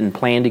intended and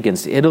planned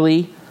against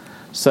Italy.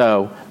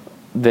 So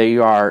they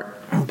are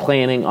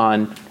planning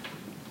on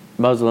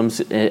Muslims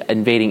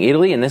invading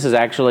Italy, and this is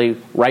actually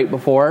right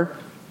before,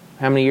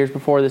 how many years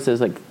before? This is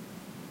like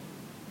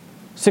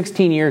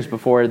 16 years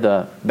before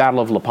the Battle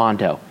of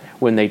Lepanto,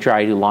 when they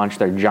try to launch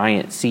their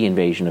giant sea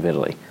invasion of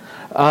Italy.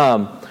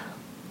 And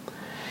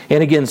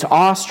against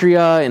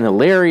Austria and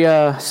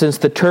Illyria, since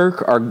the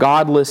Turk, our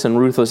godless and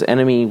ruthless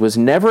enemy, was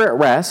never at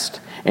rest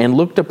and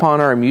looked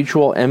upon our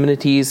mutual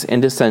enmities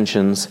and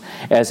dissensions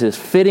as his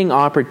fitting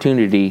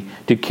opportunity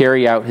to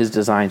carry out his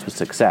designs with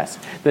success.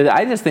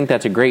 I just think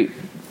that's a great,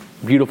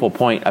 beautiful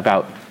point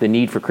about the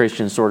need for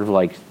Christians sort of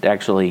like to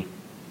actually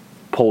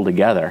pull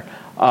together.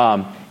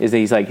 Is that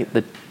he's like,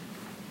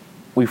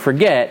 we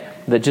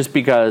forget that just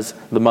because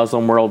the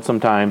Muslim world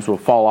sometimes will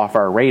fall off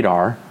our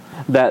radar,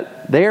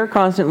 that they're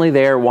constantly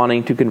there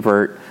wanting to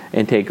convert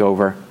and take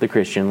over the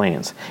Christian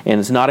lands. And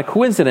it's not a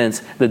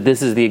coincidence that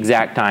this is the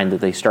exact time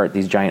that they start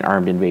these giant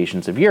armed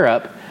invasions of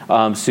Europe,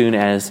 soon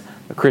as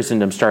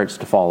Christendom starts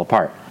to fall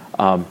apart,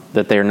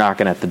 that they're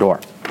knocking at the door.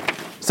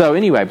 So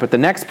anyway, but the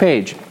next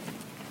page.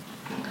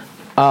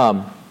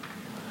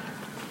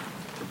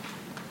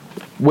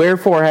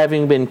 Wherefore,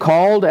 having been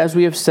called, as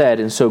we have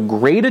said, in so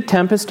great a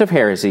tempest of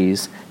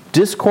heresies,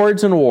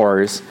 discords and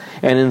wars,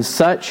 and in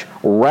such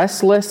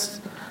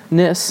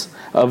restlessness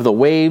of the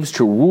waves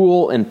to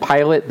rule and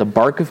pilot the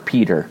bark of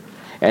Peter,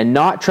 and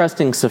not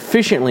trusting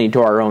sufficiently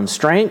to our own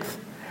strength,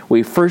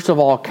 we first of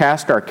all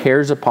cast our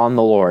cares upon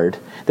the Lord,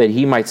 that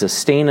he might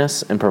sustain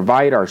us and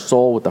provide our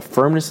soul with the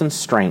firmness and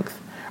strength,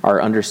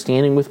 our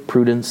understanding with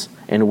prudence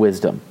and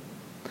wisdom.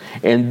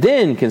 And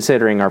then,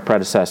 considering our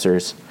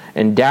predecessors,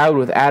 endowed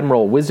with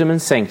admirable wisdom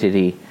and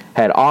sanctity,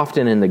 had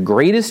often in the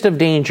greatest of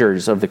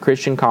dangers of the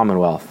Christian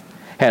commonwealth,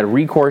 had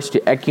recourse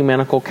to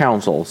ecumenical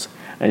councils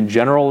and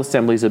general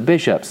assemblies of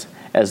bishops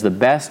as the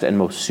best and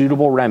most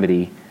suitable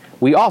remedy,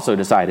 we also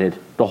decided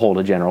to hold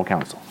a general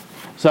council.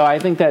 So I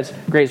think that's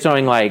great,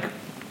 showing like,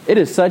 it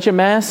is such a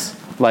mess,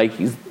 like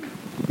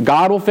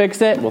God will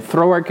fix it, we'll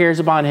throw our cares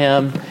upon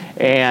him.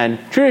 And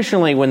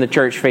traditionally when the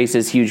church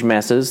faces huge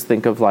messes,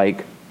 think of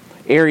like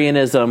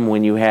Arianism,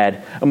 when you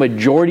had a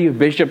majority of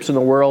bishops in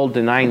the world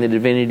denying the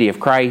divinity of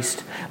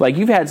Christ. Like,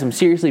 you've had some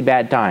seriously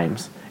bad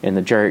times in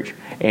the church,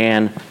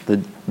 and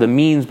the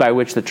means by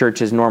which the church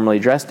has normally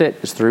addressed it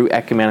is through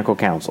ecumenical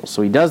councils.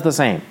 So he does the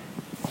same.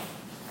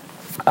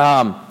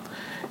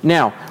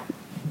 Now,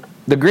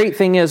 the great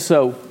thing is,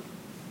 so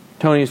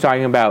Tony was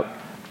talking about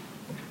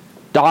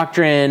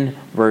doctrine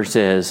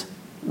versus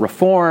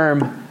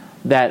reform,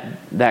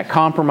 that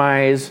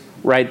compromise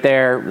right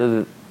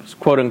there,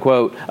 quote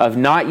unquote, of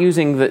not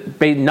answering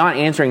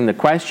the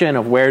question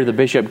of where the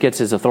bishop gets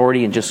his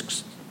authority and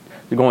just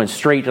going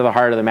straight to the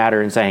heart of the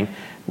matter and saying,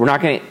 we're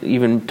not going to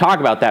even talk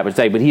about that,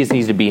 but he just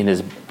needs to be in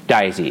his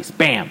diocese.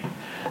 Bam!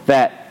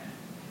 That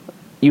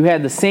you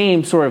had the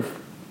same sort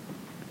of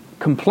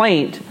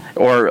complaint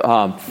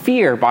or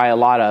fear by a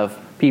lot of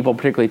people,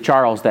 particularly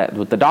Charles, that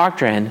with the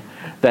doctrine,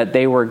 that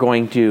they were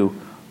going to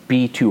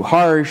be too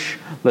harsh,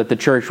 that the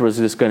church was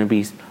just going to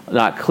be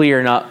not clear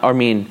enough,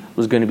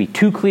 was going to be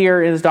too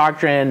clear in its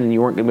doctrine, and you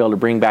weren't going to be able to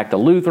bring back the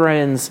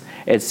Lutherans,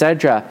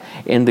 etc.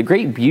 And the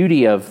great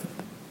beauty of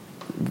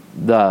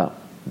the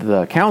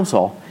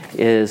council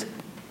is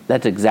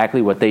that's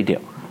exactly what they do.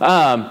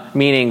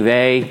 Meaning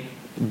they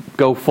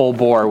go full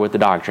bore with the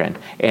doctrine,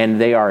 and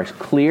they are as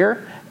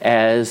clear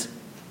as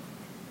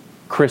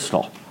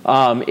crystal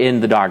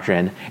in the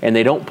doctrine, and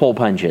they don't pull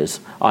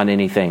punches on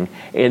anything.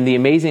 And the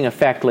amazing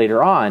effect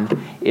later on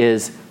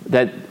is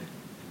that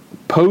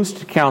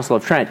post-Council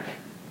of Trent,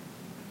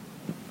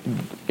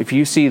 if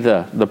you see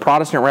the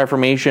Protestant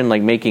Reformation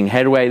like making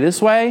headway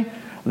this way,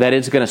 that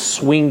it's going to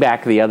swing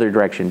back the other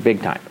direction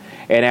big time.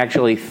 And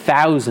actually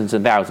thousands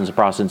and thousands of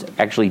Protestants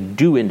actually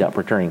do end up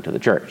returning to the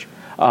church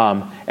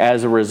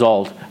as a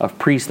result of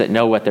priests that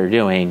know what they're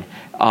doing,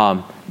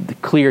 the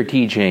clear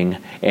teaching,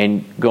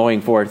 and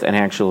going forth and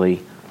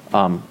actually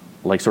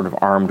sort of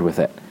armed with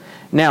it.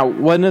 Now,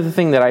 one other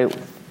thing that I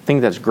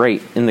think that's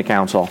great in the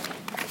council,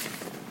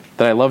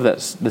 that I love,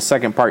 that's the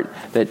second part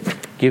that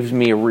gives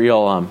me a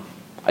real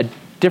a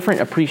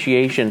different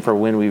appreciation for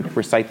when we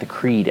recite the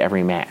creed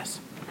every Mass.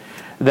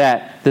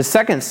 That the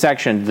second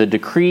section, the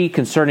decree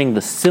concerning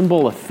the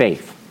symbol of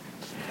faith,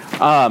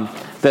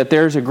 that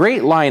there's a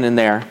great line in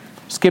there,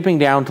 skipping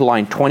down to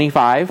line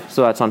 25,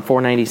 so that's on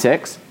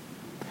 496,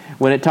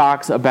 when it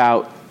talks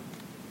about,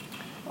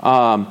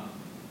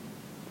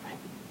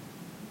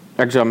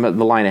 actually I'm at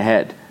the line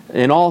ahead,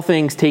 in all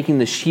things taking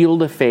the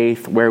shield of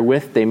faith,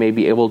 wherewith they may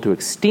be able to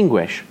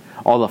extinguish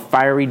all the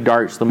fiery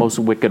darts, the most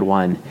wicked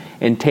one,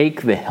 and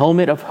take the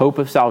helmet of hope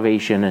of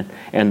salvation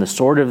and the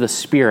sword of the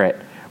Spirit,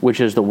 which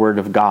is the word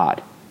of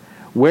God.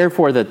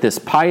 Wherefore that this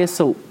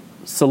pious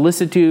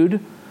solicitude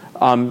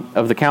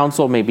of the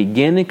council may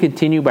begin and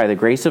continue by the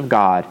grace of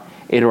God,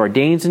 it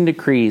ordains and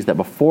decrees that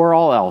before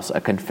all else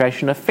a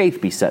confession of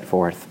faith be set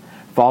forth,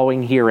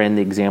 following herein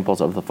the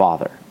examples of the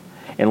Father.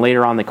 And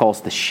later on they call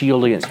it the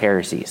shield against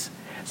heresies.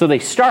 So they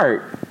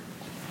start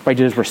by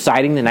just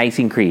reciting the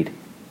Nicene Creed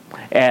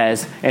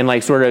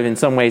sort of in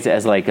some ways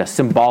as like a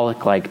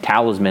symbolic like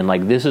talisman,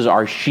 like this is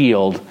our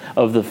shield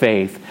of the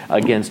faith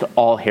against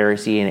all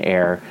heresy and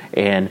error,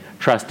 and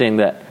trusting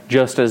that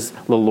just as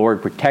the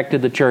Lord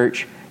protected the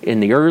church in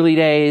the early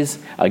days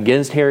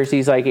against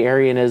heresies like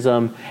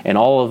Arianism and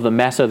all of the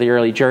mess of the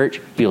early church,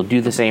 He'll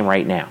do the same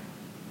right now.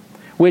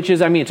 Which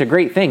is, it's a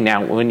great thing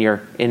now when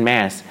you're in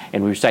Mass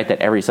and we recite that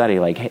every Sunday,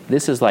 like, hey,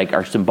 this is like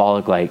our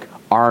symbolic like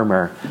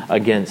armor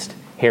against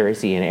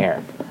heresy and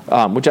error.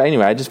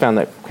 I just found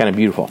that kind of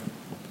beautiful.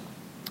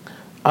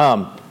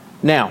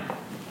 Now,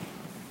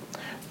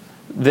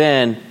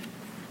 then,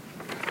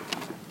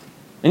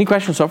 any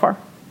questions so far?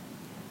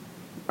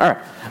 All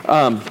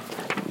right.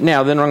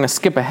 Now, then we're going to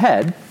skip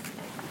ahead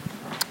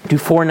to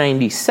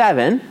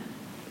 497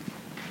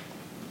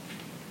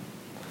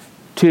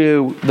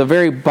 to the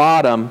very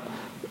bottom.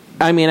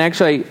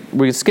 Actually,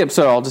 we skip,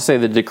 so I'll just say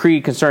the decree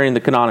concerning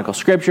the canonical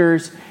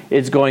scriptures.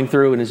 It's going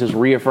through and it's just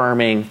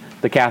reaffirming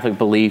the Catholic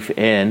belief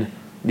in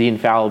the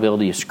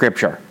infallibility of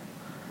Scripture.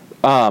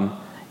 And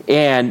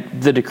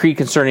the decree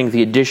concerning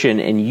the edition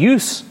and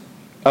use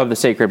of the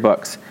sacred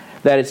books.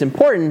 That it's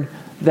important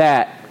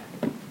that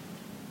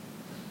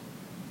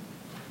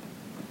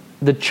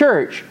the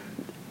church,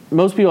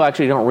 most people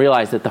actually don't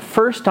realize that the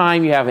first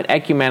time you have an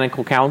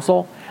ecumenical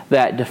council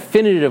that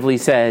definitively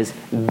says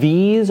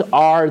these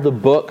are the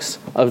books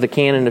of the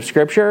canon of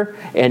Scripture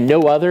and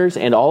no others,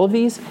 and all of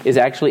these, is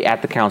actually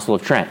at the Council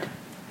of Trent.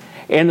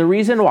 And the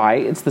reason why,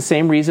 it's the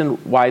same reason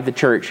why the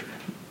church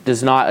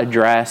does not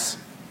address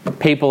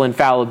papal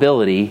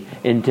infallibility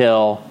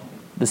until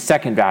the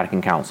Second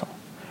Vatican Council,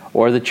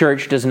 or the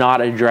church does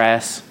not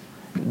address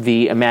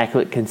the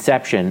Immaculate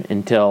Conception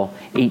until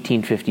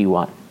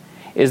 1851,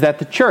 is that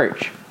the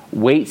church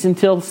waits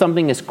until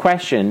something is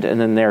questioned and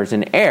then there's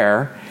an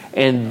error,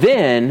 and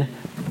then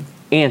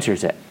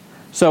answers it.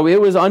 So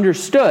it was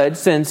understood,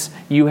 since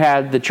you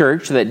had the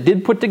church that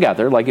did put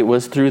together, like it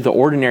was through the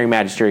ordinary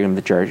magisterium of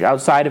the church,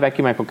 outside of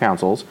ecumenical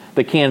councils,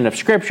 the canon of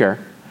Scripture,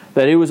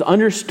 that it was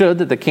understood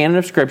that the canon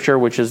of Scripture,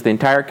 which is the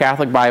entire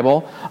Catholic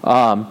Bible,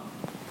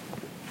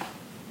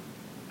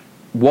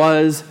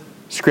 was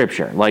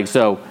Scripture.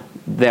 So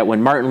that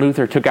when Martin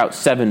Luther took out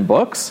 7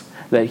 books,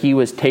 that he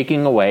was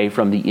taking away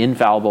from the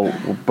infallible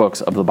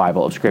books of the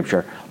Bible of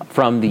Scripture,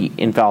 from the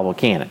infallible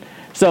canon.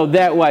 So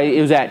that way,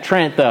 it was at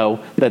Trent,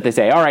 though, that they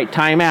say, all right,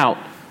 time out.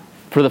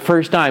 For the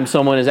first time,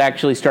 someone is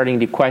actually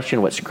starting to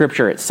question what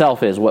Scripture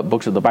itself is, what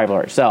books of the Bible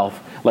are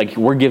itself. Like,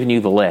 we're giving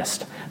you the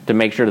list to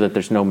make sure that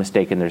there's no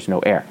mistake and there's no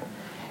error.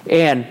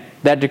 And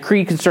that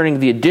decree concerning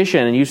the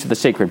edition and use of the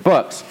sacred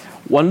books,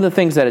 one of the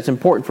things that it's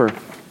important for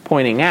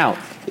pointing out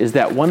is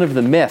that one of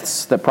the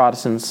myths that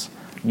Protestants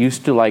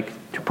used to like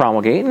to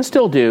promulgate, and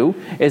still do,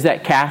 is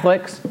that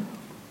Catholics,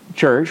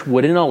 Church,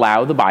 wouldn't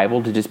allow the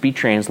Bible to just be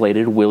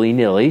translated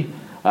willy-nilly,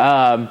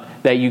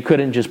 that you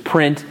couldn't just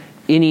print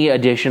any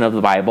edition of the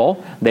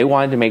Bible. They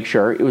wanted to make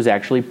sure it was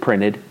actually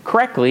printed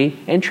correctly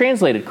and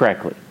translated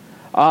correctly,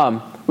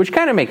 which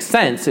kind of makes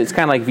sense. It's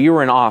kind of like if you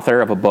were an author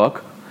of a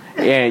book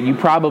And you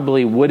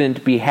probably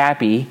wouldn't be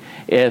happy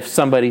if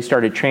somebody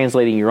started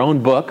translating your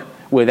own book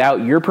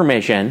without your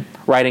permission,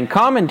 writing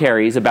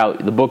commentaries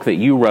about the book that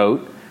you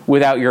wrote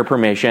without your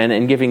permission,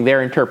 and giving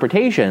their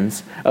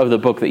interpretations of the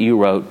book that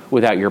you wrote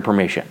without your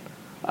permission,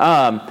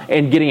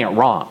 and getting it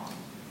wrong.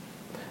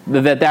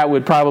 That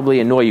would probably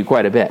annoy you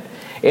quite a bit.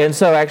 And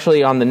so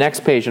actually on the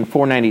next page, in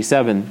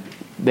 497,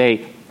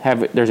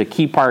 there's a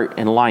key part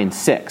in line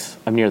 6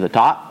 up near the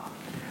top,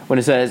 when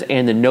it says,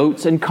 "And the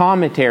notes and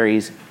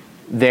commentaries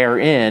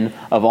therein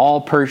of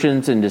all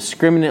Persians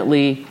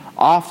indiscriminately,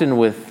 often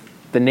with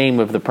the name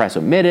of the press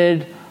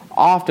omitted,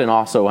 often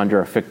also under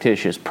a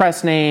fictitious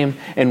press name,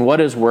 and what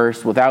is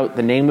worse, without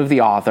the name of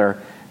the author,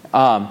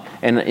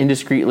 and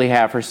indiscreetly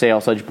have for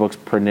sale such books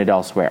printed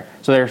elsewhere."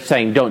 So they're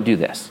saying, don't do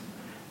this.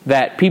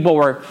 That people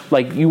were,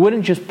 like, you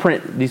wouldn't just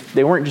print these,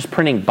 they weren't just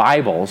printing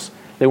Bibles,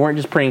 they weren't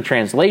just printing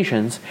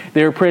translations,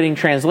 they were printing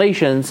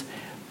translations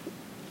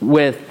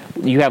with,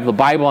 you have the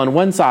Bible on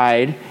one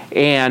side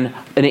and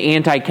an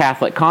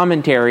anti-Catholic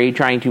commentary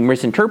trying to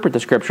misinterpret the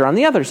scripture on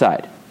the other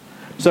side.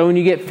 So when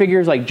you get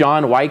figures like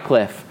John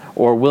Wycliffe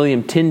or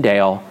William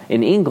Tyndale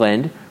in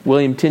England,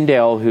 William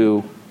Tyndale,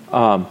 who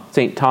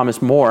St.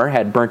 Thomas More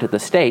had burnt at the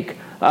stake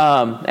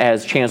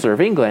as Chancellor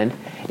of England,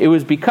 it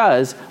was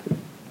because,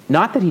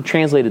 not that he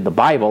translated the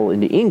Bible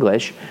into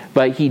English,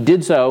 but he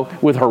did so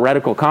with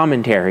heretical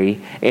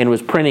commentary and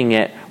was printing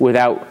it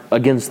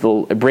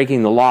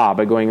breaking the law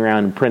by going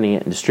around and printing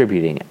it and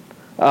distributing it.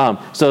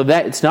 So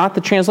that it's not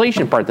the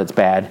translation part that's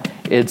bad,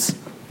 it's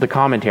the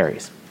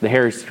commentaries, the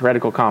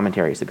heretical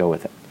commentaries that go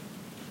with it.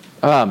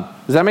 Does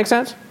that make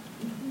sense?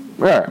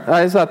 Yeah,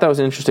 I just thought that was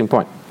an interesting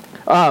point.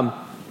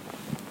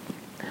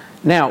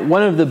 Now,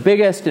 one of the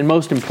biggest and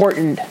most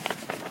important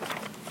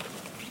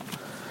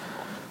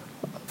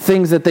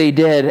things that they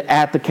did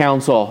at the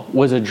council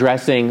was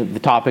addressing the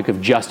topic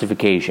of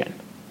justification,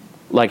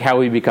 like how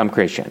we become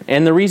Christian.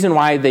 And the reason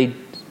why they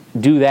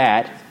do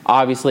that,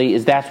 obviously,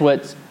 is that's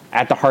what's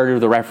at the heart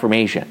of the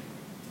Reformation.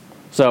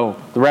 So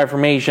the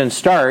Reformation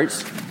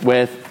starts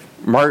with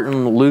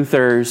Martin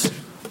Luther's,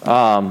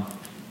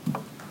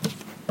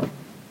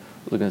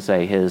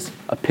 his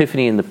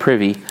Epiphany in the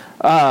Privy,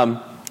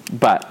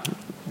 but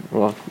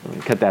we'll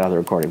cut that out of the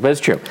recording, but it's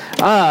true.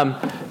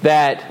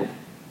 That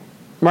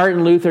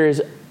Martin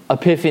Luther's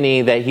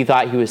epiphany that he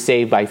thought he was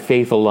saved by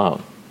faith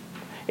alone,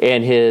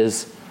 and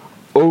his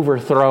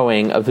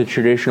overthrowing of the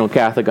traditional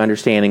Catholic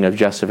understanding of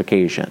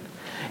justification.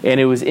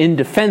 And it was in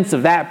defense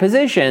of that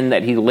position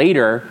that he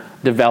later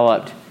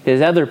developed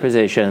his other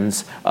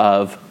positions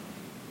of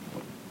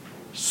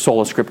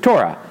sola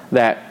scriptura.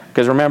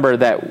 Because remember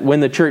that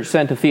when the church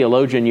sent a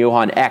theologian,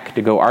 Johann Eck,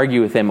 to go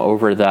argue with him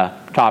over the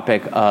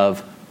topic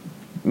of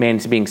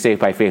man's being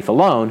saved by faith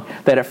alone,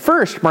 that at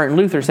first Martin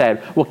Luther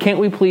said, well, can't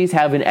we please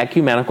have an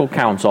ecumenical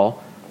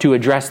council to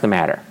address the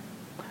matter?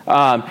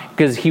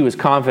 Because he was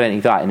confident,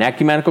 he thought an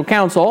ecumenical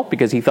council,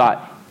 because he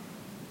thought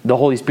the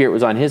Holy Spirit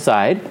was on his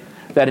side,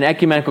 that an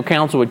ecumenical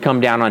council would come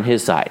down on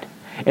his side.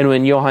 And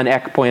when Johann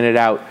Eck pointed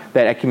out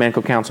that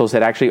ecumenical councils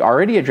had actually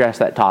already addressed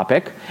that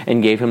topic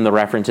and gave him the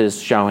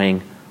references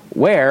showing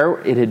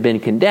where it had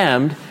been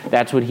condemned,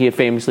 that's what he had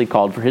famously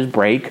called for his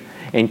break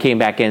and came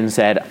back in and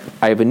said,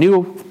 I have a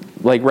new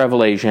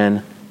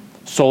revelation,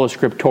 sola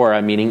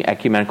scriptura, meaning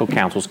ecumenical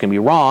councils can be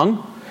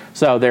wrong,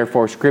 so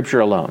therefore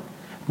Scripture alone.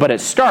 But it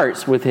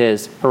starts with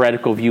his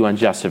heretical view on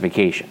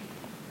justification.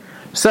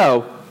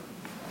 So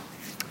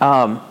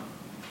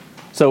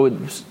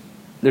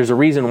there's a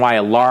reason why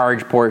a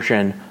large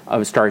portion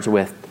of it starts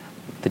with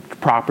the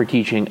proper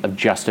teaching of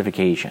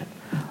justification.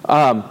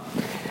 And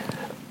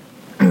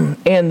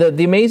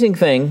the amazing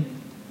thing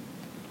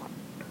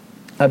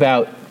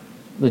about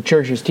the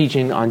church's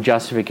teaching on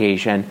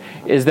justification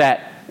is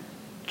that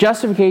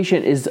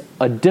justification is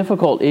a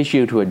difficult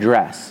issue to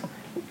address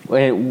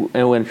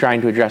when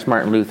trying to address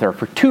Martin Luther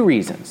for two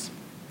reasons.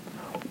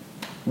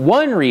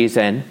 One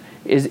reason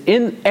is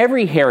in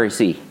every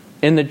heresy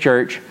in the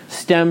church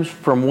stems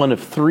from one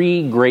of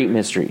three great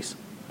mysteries.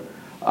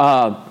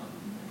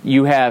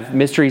 You have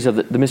mysteries of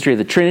the mystery of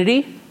the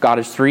Trinity. God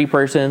is three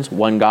persons,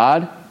 one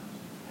God.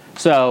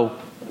 So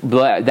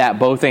that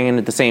both in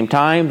at the same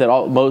time, that a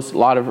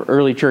lot of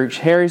early church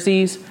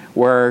heresies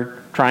were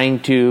trying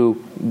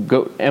to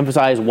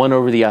emphasize one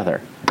over the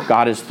other.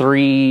 God is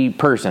three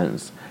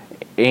persons,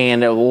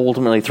 and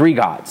ultimately three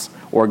gods,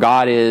 or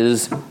God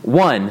is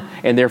one,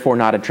 and therefore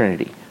not a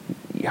Trinity.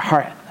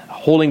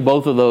 Holding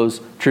both of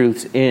those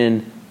truths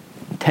in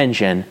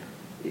tension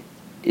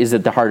is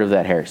at the heart of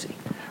that heresy.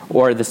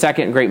 Or the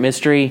second great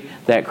mystery,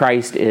 that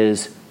Christ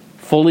is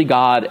fully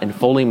God and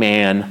fully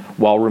man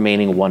while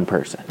remaining one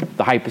person,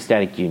 the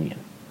hypostatic union.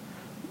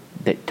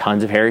 That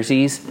tons of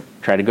heresies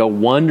try to go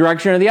one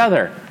direction or the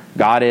other.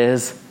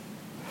 Christ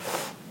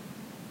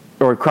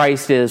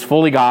is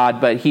fully God,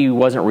 but he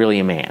wasn't really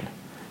a man.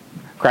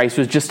 Christ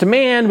was just a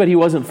man, but he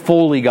wasn't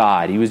fully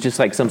God. He was just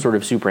like some sort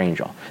of super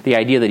angel. The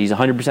idea that he's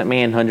 100%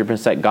 man,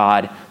 100%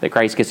 God, that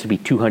Christ gets to be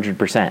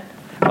 200%.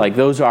 Like,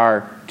 those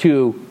are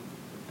two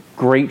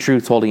great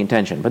truths holding in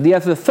tension. But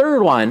the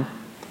third one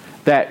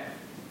that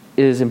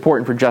is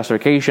important for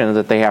justification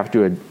that they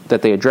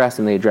address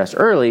and they address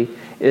early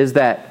is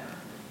that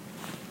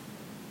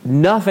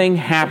nothing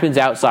happens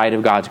outside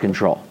of God's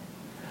control.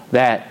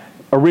 That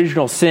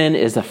original sin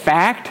is a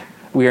fact.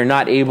 We are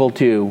not able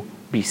to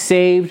be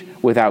saved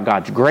without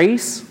God's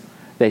grace.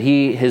 That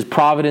His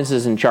providence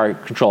is in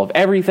control of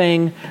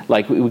everything.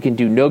 Like we can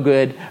do no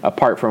good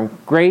apart from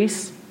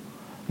grace,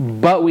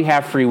 but we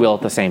have free will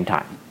at the same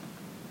time.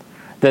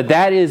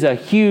 That is a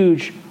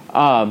huge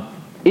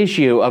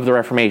issue of the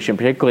Reformation,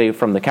 particularly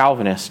from the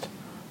Calvinist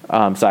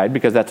side,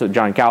 because that's what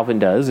John Calvin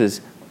does, is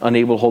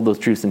unable to hold those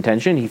truths in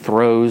tension. He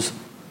throws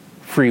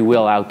free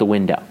will out the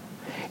window.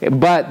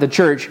 But the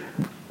church,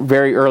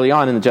 very early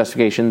on in the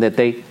justification, that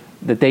they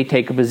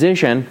take a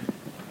position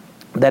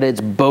that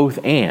it's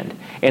both and.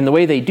 And the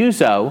way they do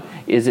so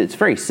is it's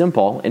very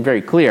simple and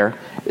very clear.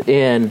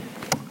 In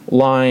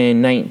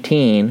line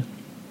 19,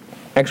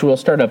 actually we'll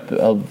start up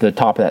the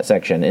top of that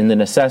section, and then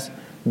assess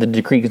the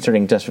decree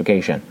concerning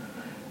justification.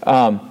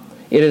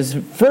 It is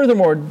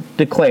furthermore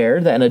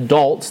declared that in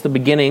adults, the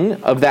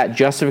beginning of that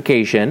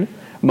justification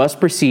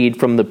must proceed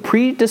from the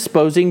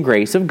predisposing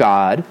grace of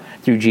God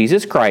through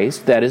Jesus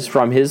Christ, that is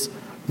from His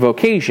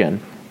vocation,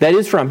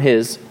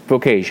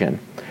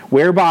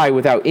 whereby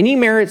without any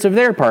merits of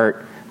their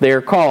part, they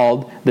are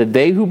called that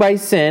they who by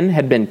sin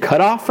had been cut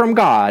off from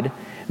God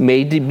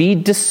may be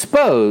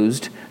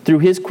disposed through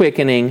His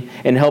quickening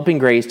and helping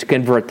grace to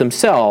convert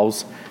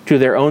themselves to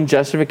their own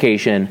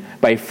justification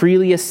by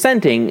freely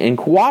assenting and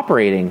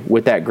cooperating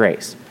with that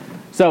grace.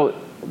 So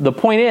the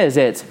point is,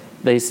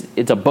 they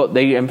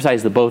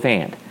emphasize the both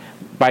and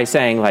by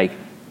saying, like,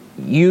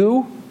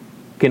 you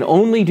can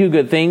only do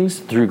good things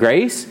through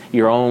grace.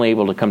 You're only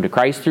able to come to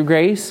Christ through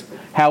grace.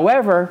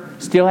 However,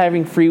 still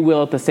having free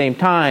will at the same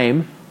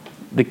time,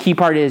 the key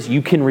part is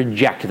you can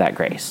reject that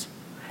grace.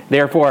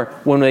 Therefore,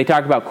 when they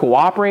talk about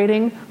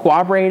cooperating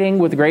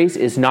with grace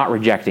is not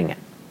rejecting it.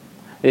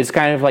 It's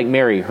kind of like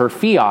Mary. Her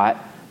fiat,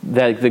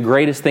 the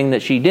greatest thing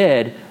that she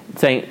did,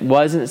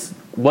 wasn't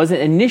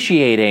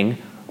initiating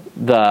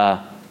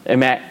the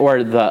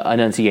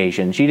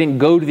Annunciation. She didn't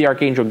go to the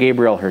Archangel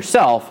Gabriel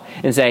herself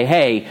and say,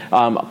 hey,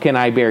 can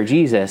I bear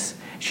Jesus?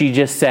 She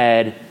just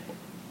said,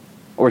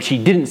 or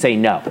she didn't say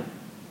no.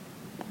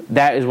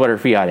 That is what her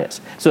fiat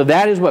is. So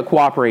that is what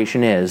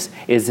cooperation is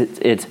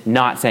it's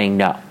not saying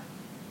no.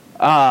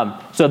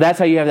 So that's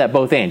how you have that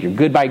both and. You're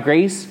good by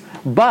grace,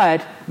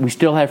 but we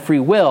still have free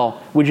will,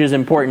 which is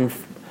important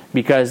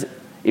because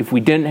if we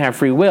didn't have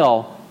free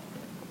will,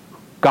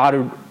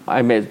 through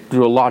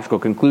a logical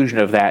conclusion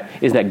of that,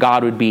 is that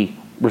God would be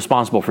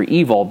responsible for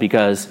evil,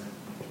 because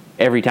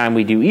every time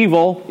we do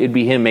evil, it'd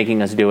be Him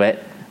making us do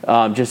it,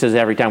 just as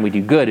every time we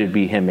do good, it'd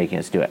be Him making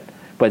us do it.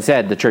 But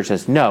instead, the church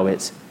says, no,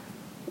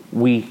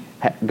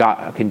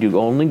 God can do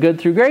only good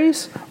through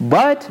grace,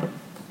 but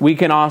we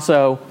can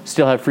also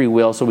still have free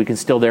will, so we can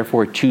still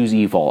therefore choose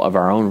evil of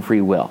our own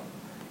free will.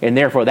 And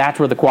therefore, that's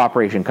where the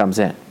cooperation comes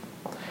in.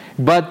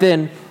 But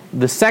then,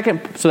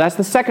 so that's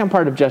the second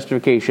part of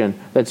justification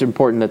that's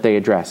important that they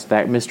address,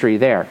 that mystery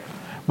there.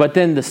 But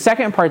then the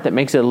second part that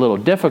makes it a little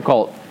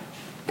difficult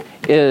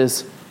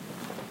is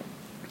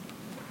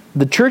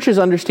the church's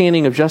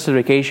understanding of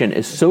justification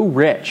is so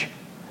rich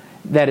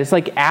that it's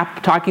like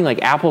talking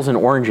like apples and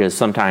oranges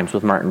sometimes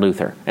with Martin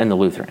Luther and the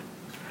Lutheran.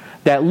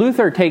 That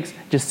Luther takes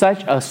just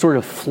such a sort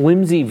of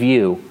flimsy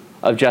view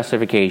of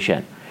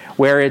justification,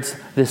 where it's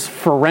this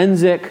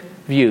forensic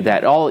view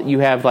that all you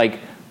have, like,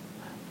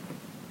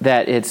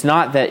 that it's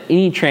not that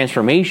any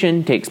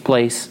transformation takes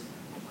place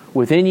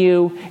within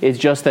you. It's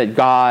just that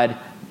God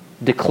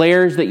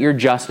declares that you're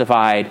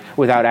justified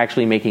without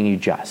actually making you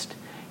just.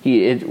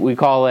 We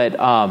call it,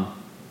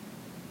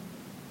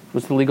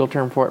 what's the legal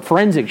term for it?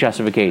 Forensic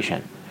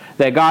justification.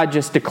 That God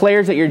just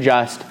declares that you're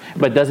just,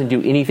 but doesn't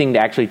do anything to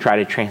actually try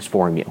to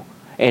transform you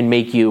and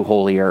make you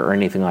holier or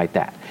anything like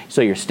that.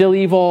 So you're still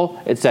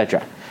evil,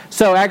 etc.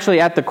 So actually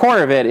at the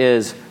core of it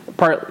is,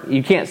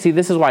 you can't see,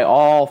 this is why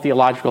all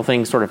theological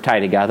things sort of tie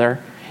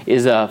together,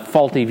 is a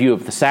faulty view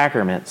of the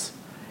sacraments,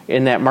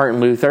 in that Martin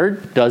Luther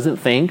doesn't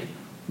think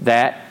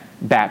that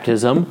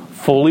baptism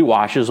fully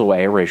washes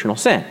away original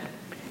sin.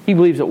 He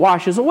believes it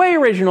washes away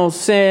original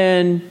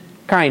sin,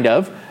 kind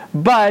of,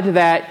 but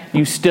that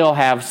you still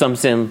have some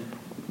sin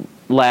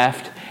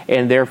left,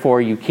 and therefore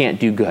you can't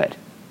do good.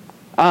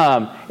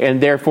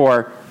 And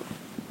therefore,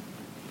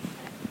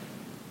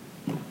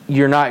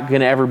 you're not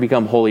going to ever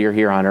become holier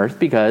here on earth,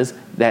 because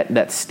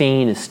that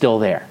stain is still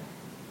there.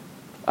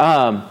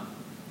 But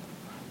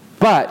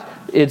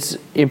it's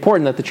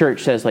important that the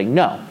church says, like,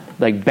 no,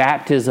 like,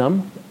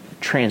 baptism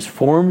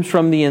transforms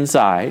from the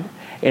inside,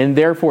 and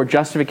therefore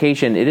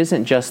justification, it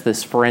isn't just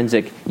this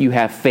forensic, you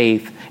have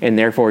faith, and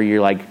therefore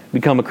you're like,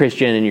 become a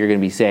Christian and you're going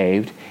to be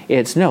saved.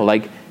 It's no,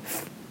 like,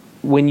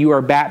 when you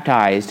are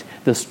baptized,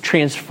 this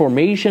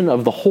transformation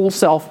of the whole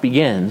self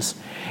begins,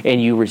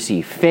 and you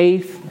receive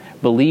faith,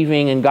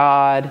 believing in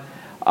God,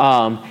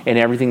 and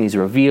everything is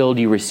revealed.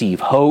 You receive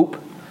hope,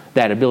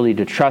 that ability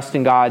to trust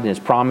in God and His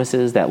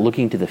promises, that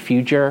looking to the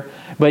future.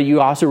 But you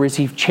also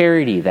receive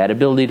charity, that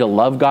ability to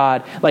love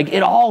God. Like,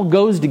 it all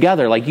goes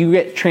together. Like, you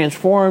get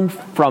transformed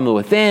from the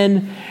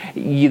within,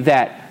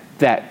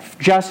 that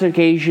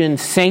justification,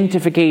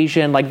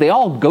 sanctification, like, they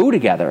all go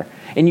together.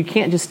 And you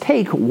can't just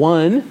take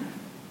one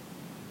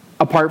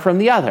apart from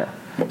the other.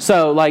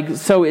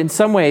 So in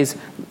some ways,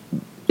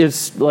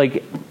 it's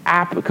like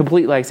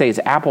complete, like I say, it's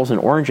apples and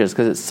oranges,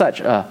 because it's such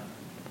a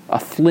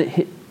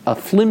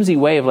flimsy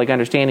way of like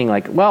understanding,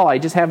 like, well, I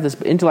just have this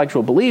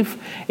intellectual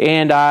belief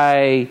and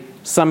I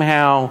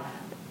somehow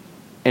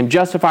am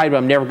justified, but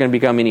I'm never going to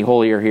become any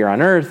holier here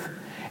on earth.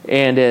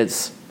 And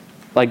it's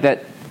like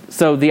that.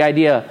 So the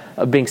idea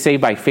of being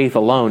saved by faith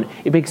alone,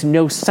 it makes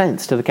no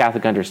sense to the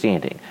Catholic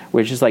understanding,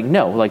 which is like,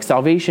 no, like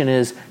salvation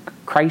is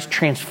Christ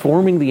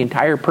transforming the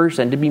entire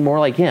person to be more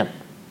like Him.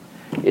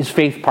 Is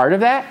faith part of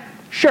that?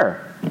 Sure.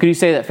 Could you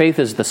say that faith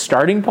is the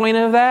starting point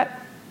of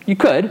that? You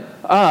could.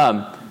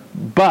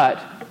 But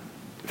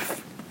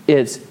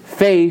it's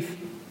faith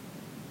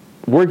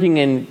working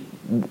in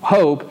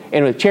hope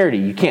and with charity.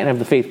 You can't have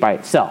the faith by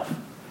itself.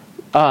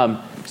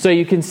 So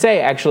you can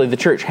say, actually, the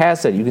church has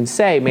said, you can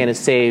say man is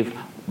saved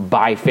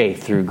by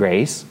faith through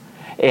grace.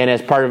 And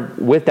as part of,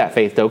 with that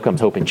faith, though, comes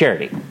hope and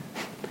charity.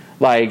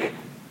 Like,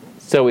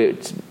 so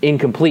it's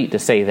incomplete to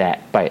say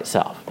that by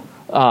itself.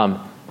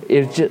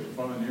 It's just...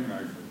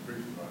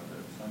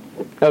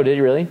 Oh, did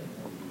you really?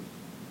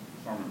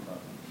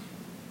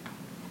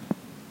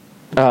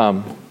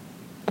 I'll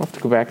have to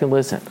go back and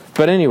listen.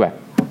 But anyway,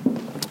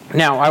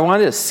 now I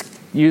wanted to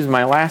use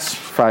my last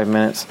 5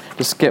 minutes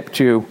to skip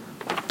to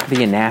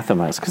the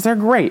anathemas, because they're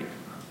great.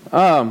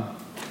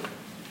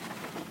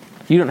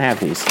 You don't have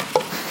these,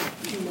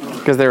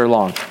 because they were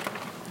long.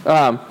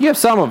 You have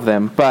some of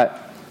them,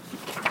 but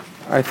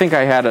I think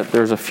I had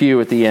there's a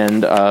few at the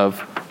end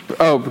of,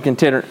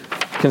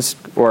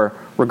 or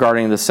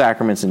regarding the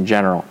sacraments in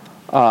general.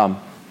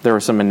 There were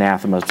some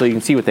anathemas, so you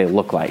can see what they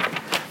look like.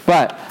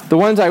 But the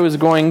ones I was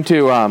going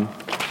to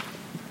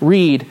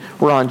read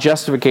were on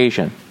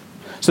justification.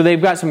 So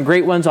they've got some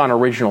great ones on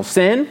original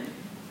sin.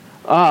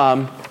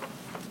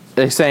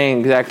 They're saying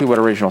exactly what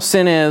original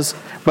sin is.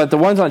 But the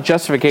ones on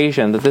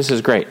justification, that this is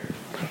great.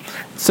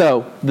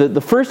 So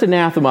the first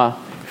anathema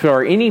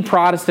for any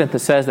Protestant that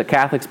says that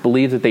Catholics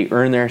believe that they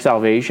earn their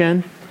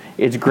salvation,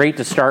 it's great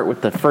to start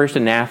with the first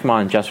anathema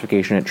on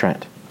justification at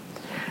Trent.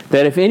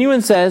 That if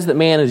anyone says that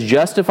man is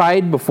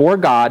justified before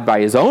God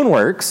by his own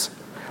works,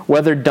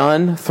 whether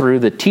done through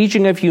the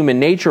teaching of human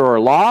nature or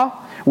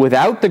law,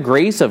 without the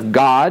grace of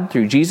God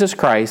through Jesus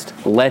Christ,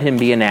 let him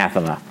be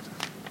anathema.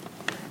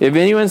 If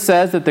anyone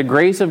says that the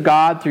grace of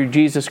God through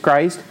Jesus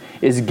Christ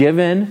is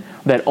given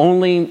that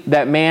only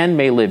that man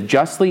may live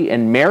justly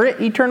and merit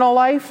eternal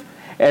life,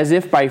 as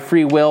if by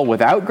free will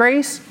without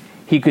grace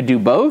he could do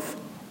both,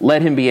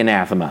 let him be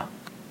anathema.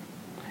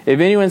 If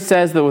anyone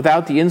says that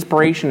without the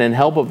inspiration and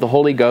help of the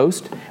Holy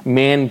Ghost,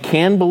 man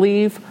can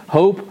believe,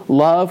 hope,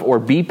 love, or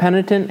be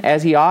penitent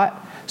as he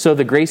ought, so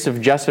the grace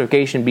of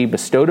justification be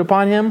bestowed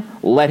upon him,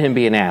 let him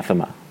be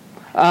anathema.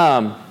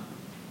 But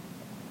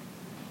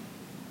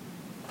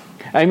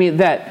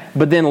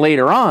then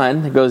later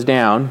on, it goes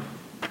down.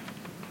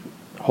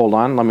 Hold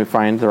on, let me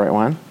find the right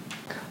one.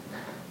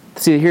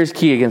 See, here's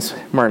key against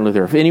Martin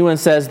Luther. If anyone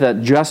says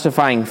that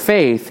justifying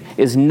faith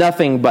is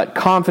nothing but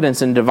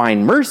confidence in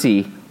divine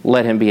mercy,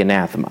 let him be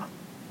anathema.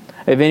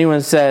 If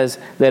anyone says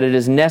that it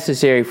is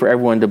necessary for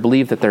everyone to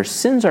believe that their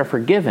sins are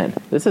forgiven,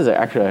 this is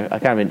actually a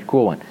kind of a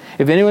cool one.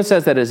 If anyone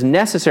says that it is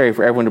necessary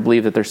for everyone to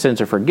believe that their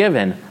sins are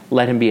forgiven,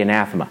 let him be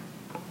anathema.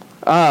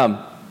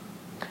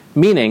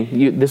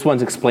 Meaning, this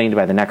one's explained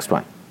by the next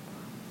one.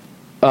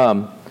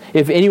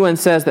 If anyone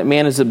says that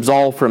man is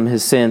absolved from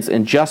his sins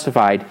and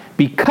justified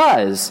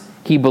because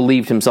he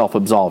believed himself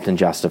absolved and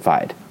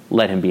justified,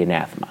 let him be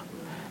anathema.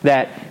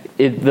 That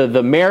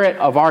the merit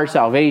of our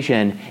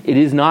salvation, it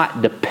is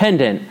not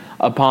dependent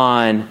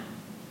upon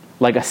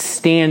like a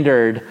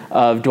standard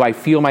of, do I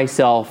feel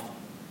myself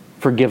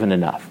forgiven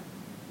enough?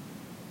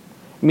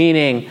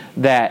 Meaning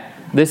that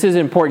this is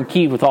an important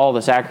key with all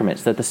the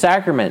sacraments, that the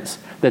sacraments,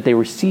 that they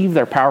receive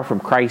their power from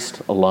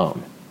Christ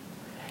alone.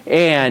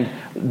 And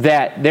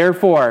that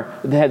therefore,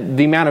 that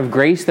the amount of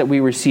grace that we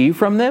receive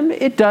from them,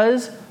 it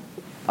does,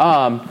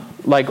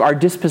 like our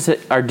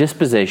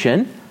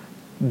disposition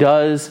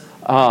does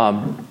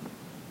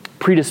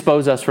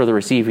predispose us for the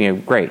receiving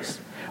of grace.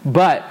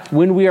 But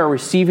when we are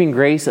receiving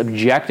grace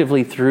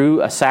objectively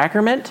through a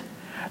sacrament,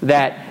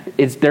 that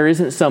there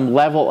isn't some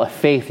level of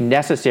faith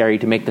necessary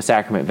to make the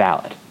sacrament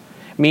valid.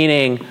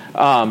 Meaning,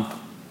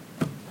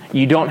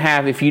 you don't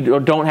have, if you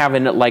don't have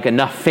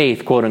enough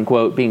faith, quote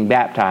unquote, being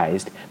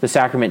baptized, the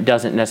sacrament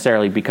doesn't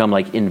necessarily become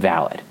like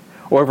invalid.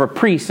 Or if a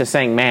priest is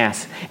saying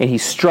Mass and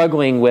he's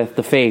struggling with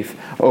the faith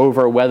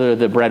over whether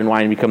the bread and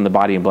wine become the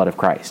body and blood of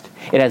Christ,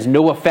 it has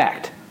no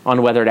effect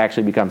on whether it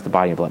actually becomes the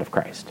body and blood of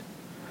Christ.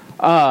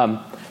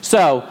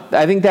 So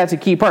I think that's a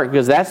key part,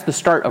 because that's the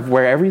start of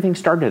where everything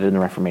started in the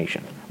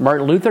Reformation.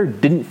 Martin Luther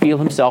didn't feel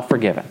himself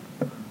forgiven.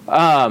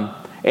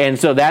 And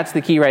so that's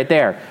the key right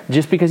there.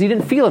 Just because he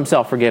didn't feel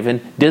himself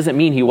forgiven doesn't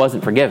mean he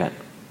wasn't forgiven.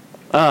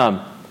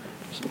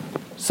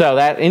 So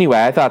that,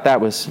 anyway, I thought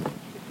that was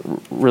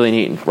really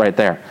neat right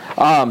there.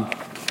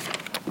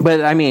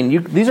 But I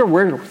mean, these are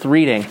worth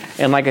reading.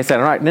 And like I said,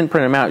 I didn't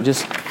print them out.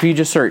 If you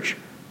just search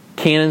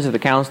Canons of the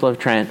Council of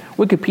Trent,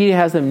 Wikipedia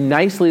has them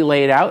nicely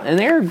laid out, and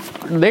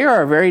they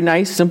are a very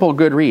nice, simple,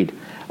 good read.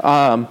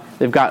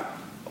 They've got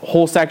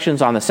whole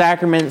sections on the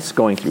sacraments,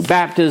 going through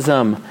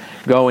baptism,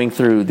 going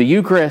through the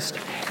Eucharist,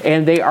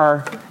 and they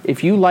are,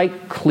 if you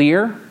like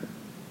clear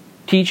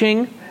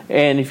teaching,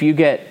 and if you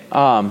get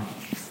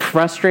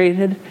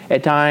frustrated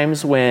at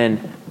times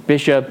when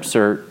bishops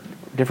or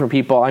different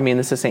people, I mean,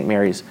 this is St.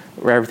 Mary's,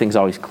 where everything's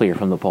always clear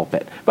from the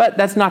pulpit. But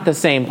that's not the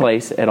same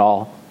place at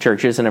all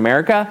churches in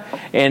America.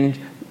 And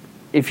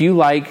if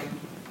you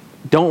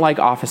don't like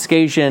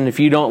obfuscation, if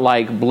you don't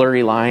like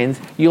blurry lines,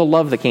 you'll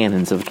love the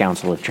canons of the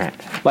Council of Trent.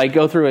 Like,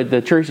 go through it,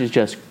 the church is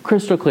just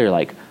crystal clear,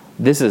 like,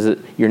 this is it.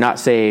 You're not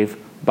saved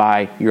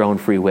by your own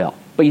free will,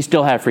 but you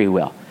still have free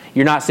will.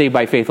 You're not saved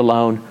by faith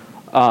alone.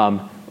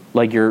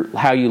 Like,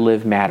 how you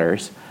live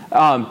matters.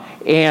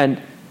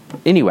 And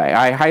anyway,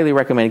 I highly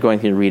recommend going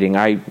through the reading.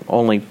 I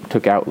only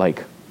took out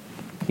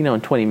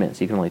in 20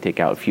 minutes, you can only take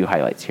out a few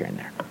highlights here and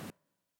there.